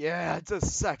 Yeah, it's a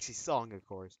sexy song, of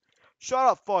course. Shut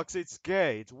up, Foxy, it's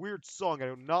gay. It's a weird song I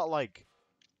do not like.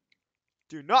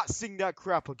 Do not sing that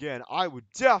crap again. I would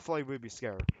definitely be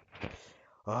scared.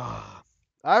 I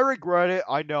regret it.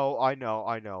 I know.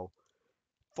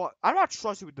 I'm not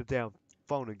trusting with the damn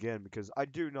phone again because I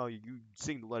do know you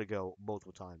seem to let it go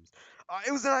multiple times.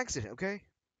 It was an accident, okay?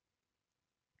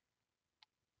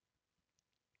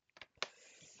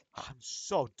 I'm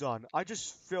so done. I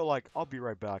just feel like I'll be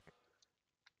right back.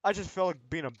 I just felt like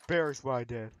being embarrassed what I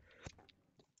did.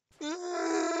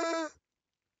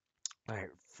 Alright,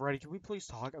 Freddy, can we please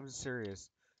talk? I'm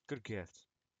serious. Good gift.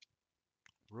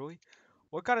 Really?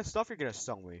 What kind of stuff are you gonna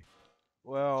sell me?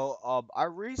 Well, I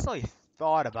recently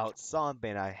thought about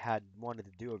something I had wanted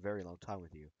to do a very long time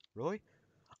with you. Really?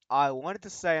 I wanted to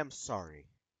say I'm sorry.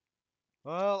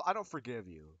 Well, I don't forgive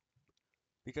you.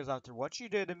 Because after what you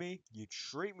did to me, you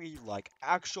treat me like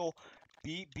actual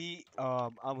I'm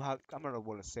gonna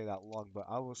want to say that long, but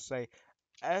I will say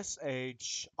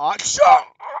SH.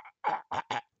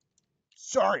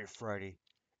 Sorry, Freddy.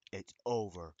 It's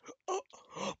over.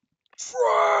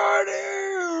 Freddy!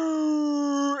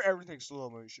 Everything's slow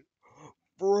motion.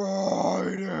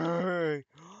 Friday!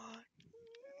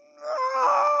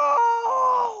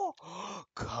 No!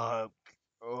 Cup.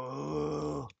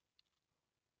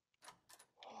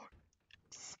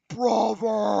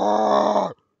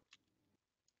 Brother!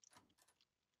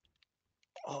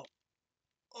 Oh,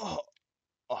 oh,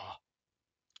 oh.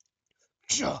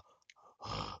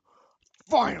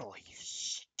 Finally, you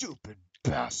stupid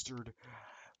bastard.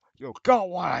 You got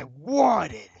what I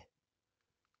wanted.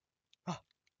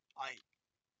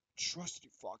 trusted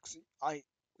you, Foxy. I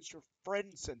was your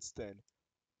friend since then.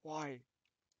 Why?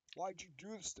 Why'd you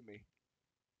do this to me?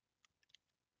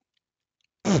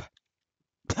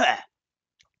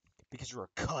 Because you're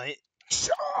a cunt.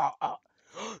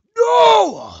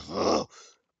 No!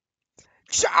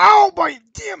 Ow, my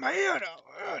damn hand!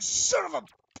 Son of a...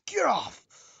 Get off!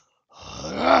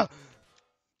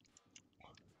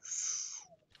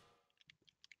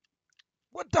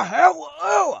 What the hell?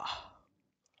 Oh!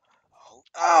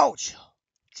 Ouch!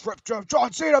 Trip,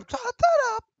 John Cena.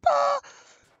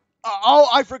 Oh,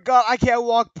 I forgot. I can't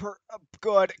walk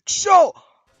good. Show!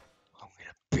 I'm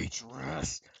gonna beat your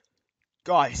ass.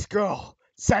 Guys, go.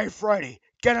 Save Freddy.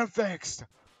 Get him fixed.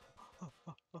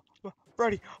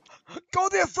 Freddy, go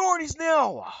to the authorities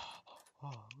now.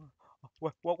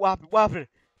 What happened? What happened?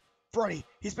 Freddy,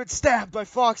 he's been stabbed by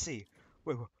Foxy.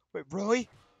 Wait, really?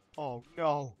 Oh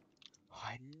no.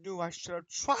 I knew I should have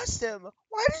trusted him.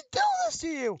 Why did he do this to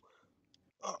you?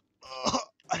 Uh,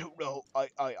 I don't know. I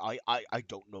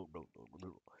don't know.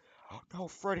 No. No,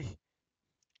 Freddy.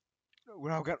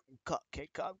 When I got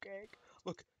cupcake.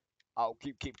 Look, I'll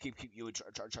keep you in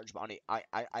charge, Bonnie.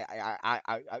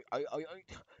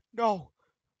 No,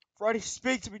 Freddy,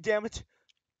 speak to me, damn it,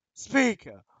 speak.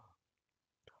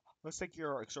 Let's take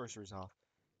your accessories off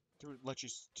to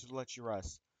let you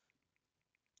rest.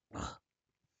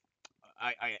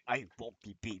 I won't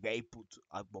be able to.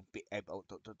 I won't be able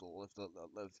to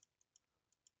live.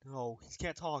 No, he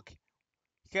can't talk.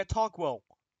 He can't talk well.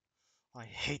 I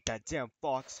hate that damn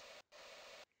fox.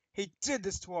 He did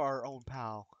this to our own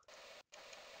pal.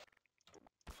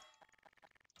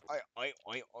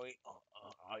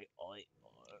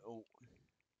 Oh.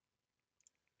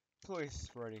 Please,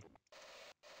 Freddy.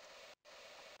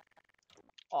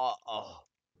 Uh.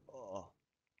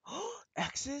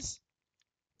 X's?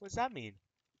 What does that mean?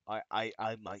 My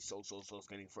soul's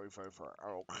getting for.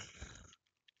 Oh.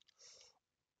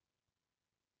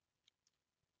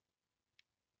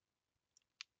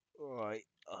 Alright.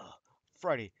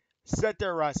 Freddy, sit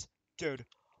there, Russ. Dude.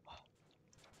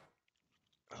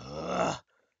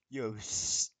 You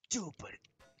stupid.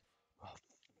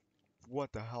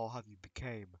 What the hell have you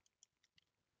became?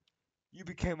 You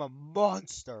became a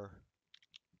monster.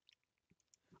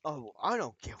 Oh, I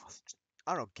don't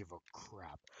give a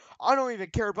crap. I don't even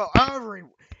care about every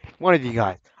one of you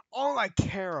guys. All I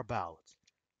care about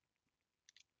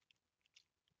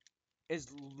is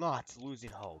not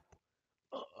losing hope.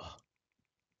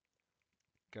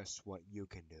 Guess what you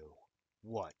can do?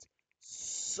 What?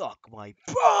 Suck my.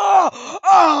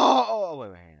 Oh,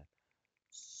 wait, hang on.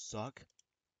 Suck?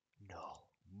 No.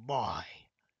 My.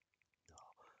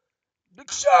 No.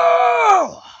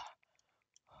 Show!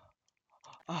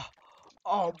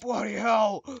 Oh, bloody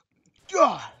hell!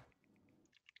 God!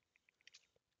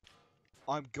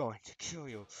 I'm going to kill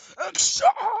you.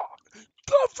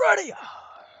 Go, Freddy!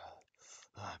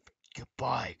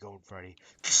 Goodbye, Gold Freddy.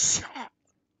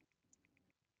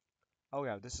 Oh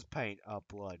yeah, this is paint,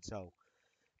 blood. So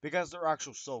because they're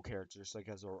actual soul characters, like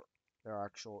as they're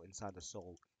actual inside the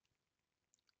soul.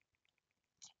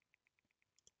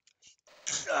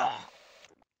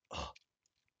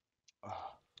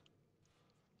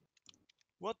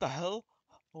 What the hell?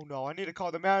 Oh no, I need to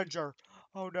call the manager.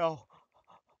 Oh no.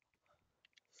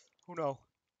 Oh no.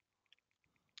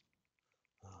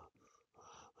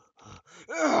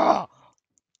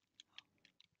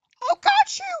 I'll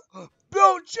got you!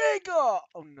 Bill Chica!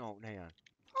 Oh no, hang on.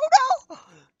 Oh no!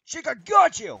 Chica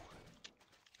got you!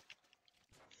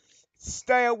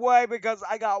 Stay away because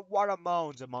I got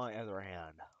watermelons in my other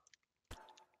hand.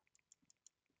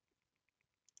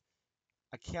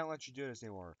 I can't let you do this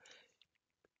anymore.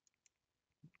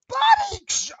 Body!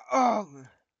 Oh.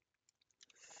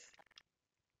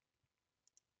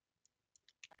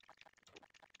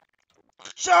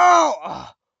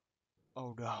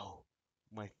 Oh no.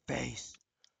 My face.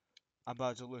 I'm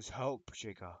about to lose hope,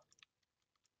 Chica.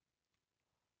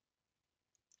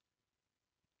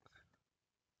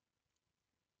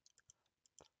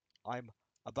 I'm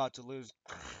about to lose.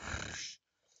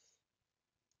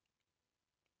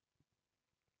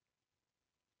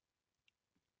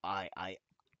 I.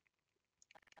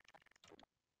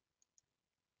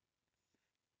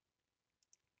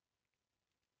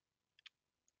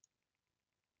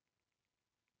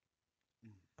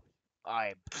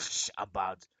 I'm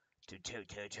about to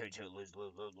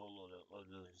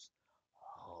lose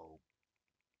hope.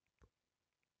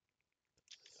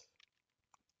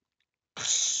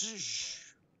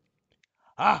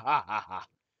 Ha ha ha ha.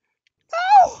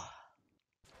 No!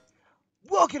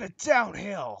 Look at it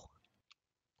downhill.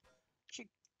 She...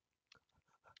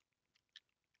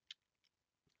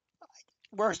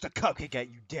 Where's the cupcake at,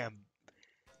 you damn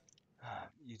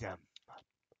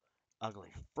ugly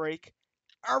freak?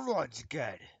 Everyone's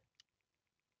good.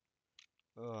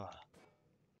 Ugh.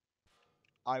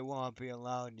 I won't be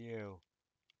allowing you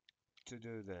to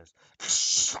do this.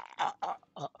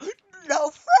 No,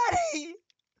 Freddy!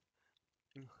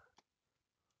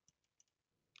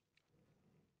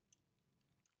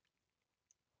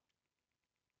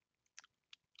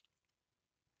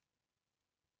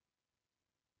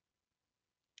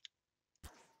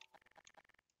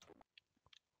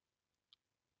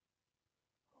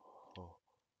 Oh.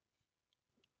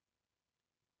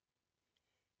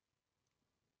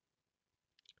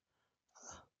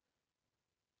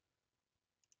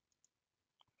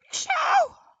 Chow!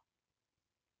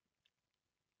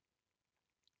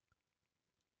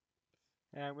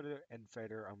 Yeah, I'm gonna end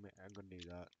fader. I'm gonna need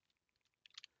that.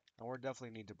 And we're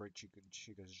definitely need to break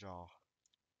Chica's jaw.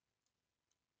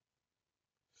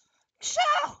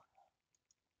 Chow!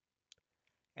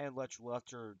 And let's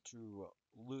left her to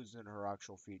loosen her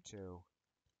actual feet too.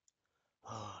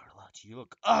 Oh, Lottie, you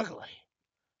look ugly.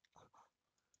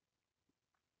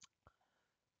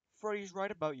 Freddy's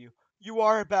right about you. You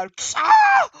are about.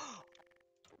 Chow!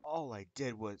 All I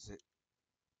did was it.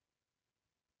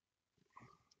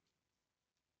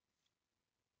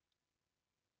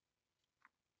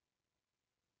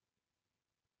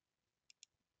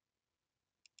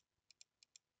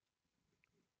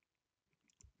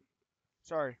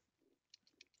 Sorry.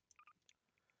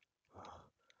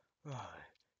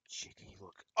 Chica, you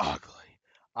look ugly.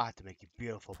 I have to make you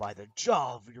beautiful by the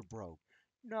jaw of your bro.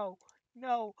 No,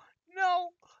 no,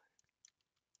 no.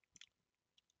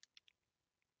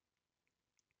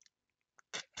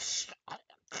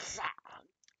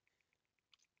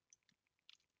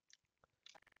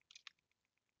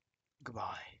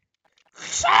 Goodbye.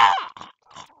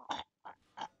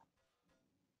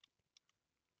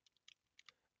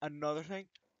 Another thing,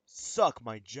 suck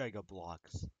my Jenga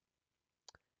blocks.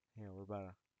 Yeah, we're about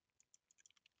to.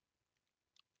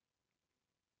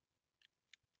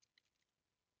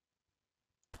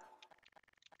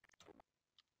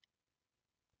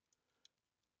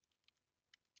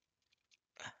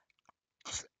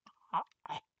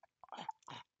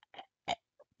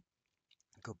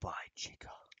 Goodbye, Chica.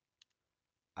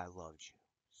 I loved you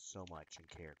so much and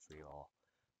cared for you all,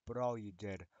 but all you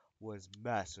did was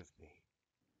mess with me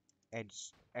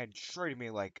and treated me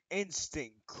like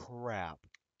instant crap.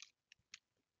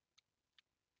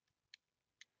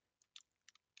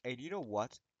 And you know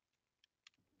what?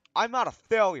 I'm not a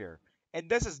failure, and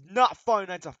this is not Five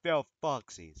Nights at Fail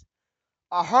Foxy's.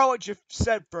 I heard what you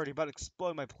said, Freddy, about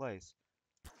exploring my place.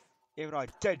 Even though I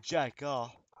did jack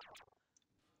off,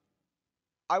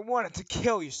 I wanted to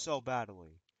kill you so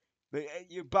badly. But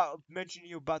you about mentioned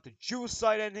you about the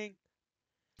Juicide ending.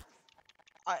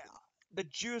 I the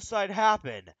Juicide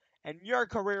happened, and your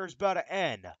career is about to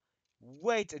end.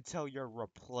 Wait until you're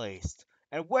replaced,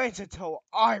 and wait until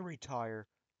I retire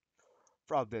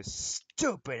from this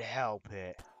stupid hell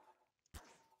pit.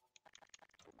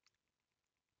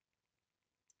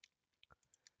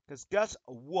 Cause guess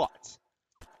what?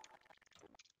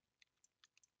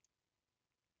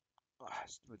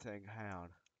 Stupid thing, hang on.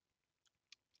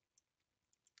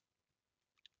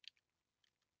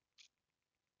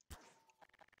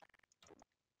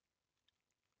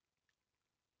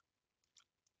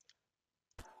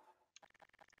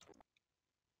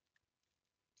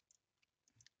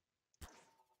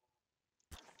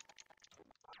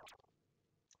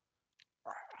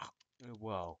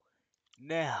 Whoa.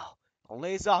 Now,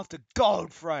 lays off the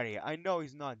gold Freddy. I know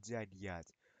he's not dead yet,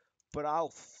 but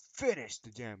I'll finish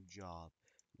the damn job.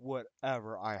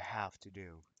 Whatever I have to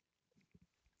do.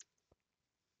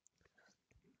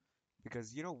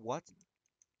 Because you know what?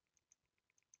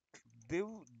 The,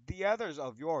 the others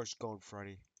of yours, Gold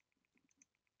Freddy.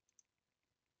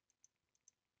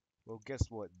 Well, guess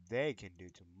what they can do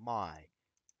to my.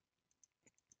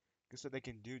 Guess what they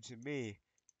can do to me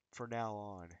from now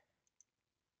on.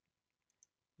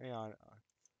 Hang on.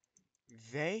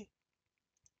 They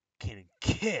can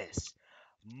kiss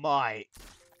my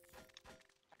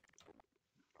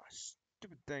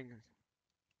stupid thing.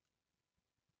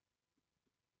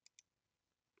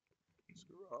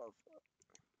 Screw off.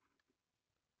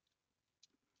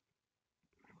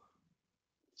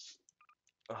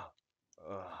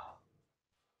 Ugh.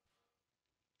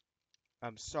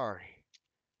 I'm sorry.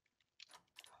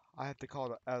 I have to call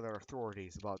the other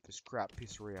authorities about this crap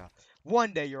pizzeria.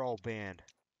 One day you're all banned.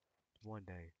 One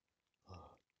day. Ugh.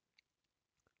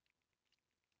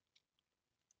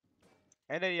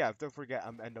 And then yeah, don't forget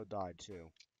Endo died too.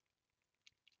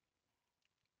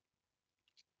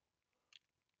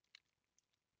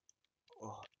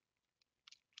 Oh,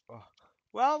 oh.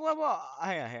 Well.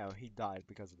 Hang on, he died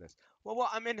because of this. Well,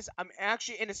 I'm innocent. I'm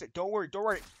actually innocent. Don't worry.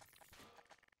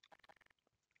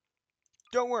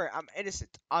 Don't worry. I'm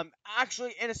innocent. I'm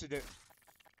actually innocent, dude.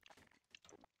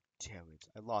 Damn it.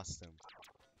 I lost him.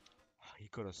 He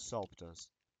could have helped us.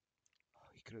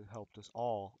 He could have helped us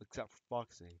all, except for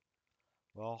Foxy.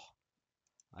 Well,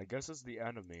 I guess it's the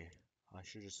end of me. I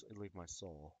should just leave my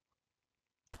soul.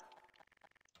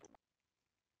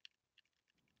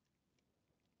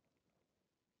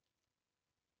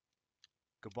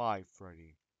 Goodbye,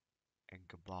 Freddy. And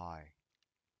goodbye.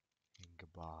 And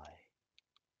goodbye.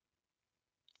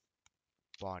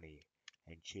 Bonnie.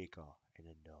 And Chica. And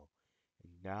Indo.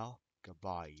 And now,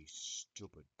 goodbye, you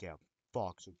stupid damn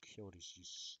fox who killed us, you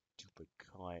stupid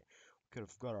cunt. We could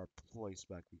have got our place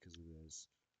back because of this.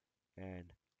 And,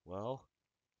 well,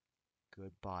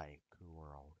 goodbye,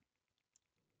 world.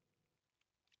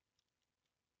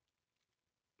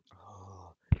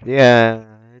 Oh, yeah.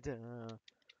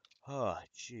 Oh,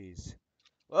 jeez.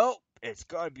 Well, it's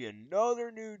gotta be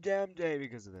another new damn day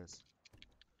because of this.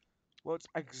 Well, it's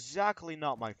exactly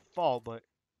not my fault, but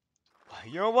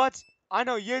you know what? I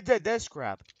know you did this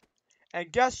crap.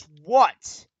 And guess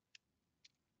what?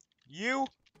 You,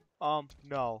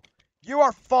 no. You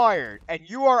are fired, and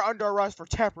you are under arrest for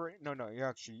tampering. No,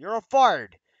 you're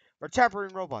fired for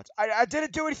tampering robots. I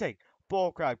didn't do anything.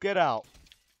 Bullcrap, get out.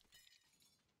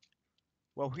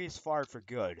 Well, he's fired for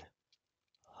good.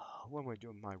 What am I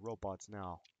doing with my robots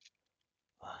now?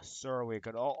 Sir, we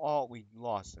got we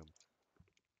lost him.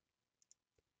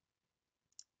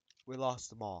 We lost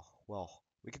them all. Well,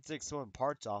 we can take some of the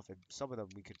parts off, and some of them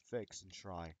we could fix and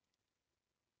try.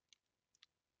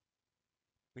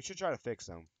 We should try to fix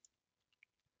them.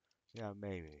 Yeah,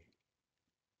 maybe.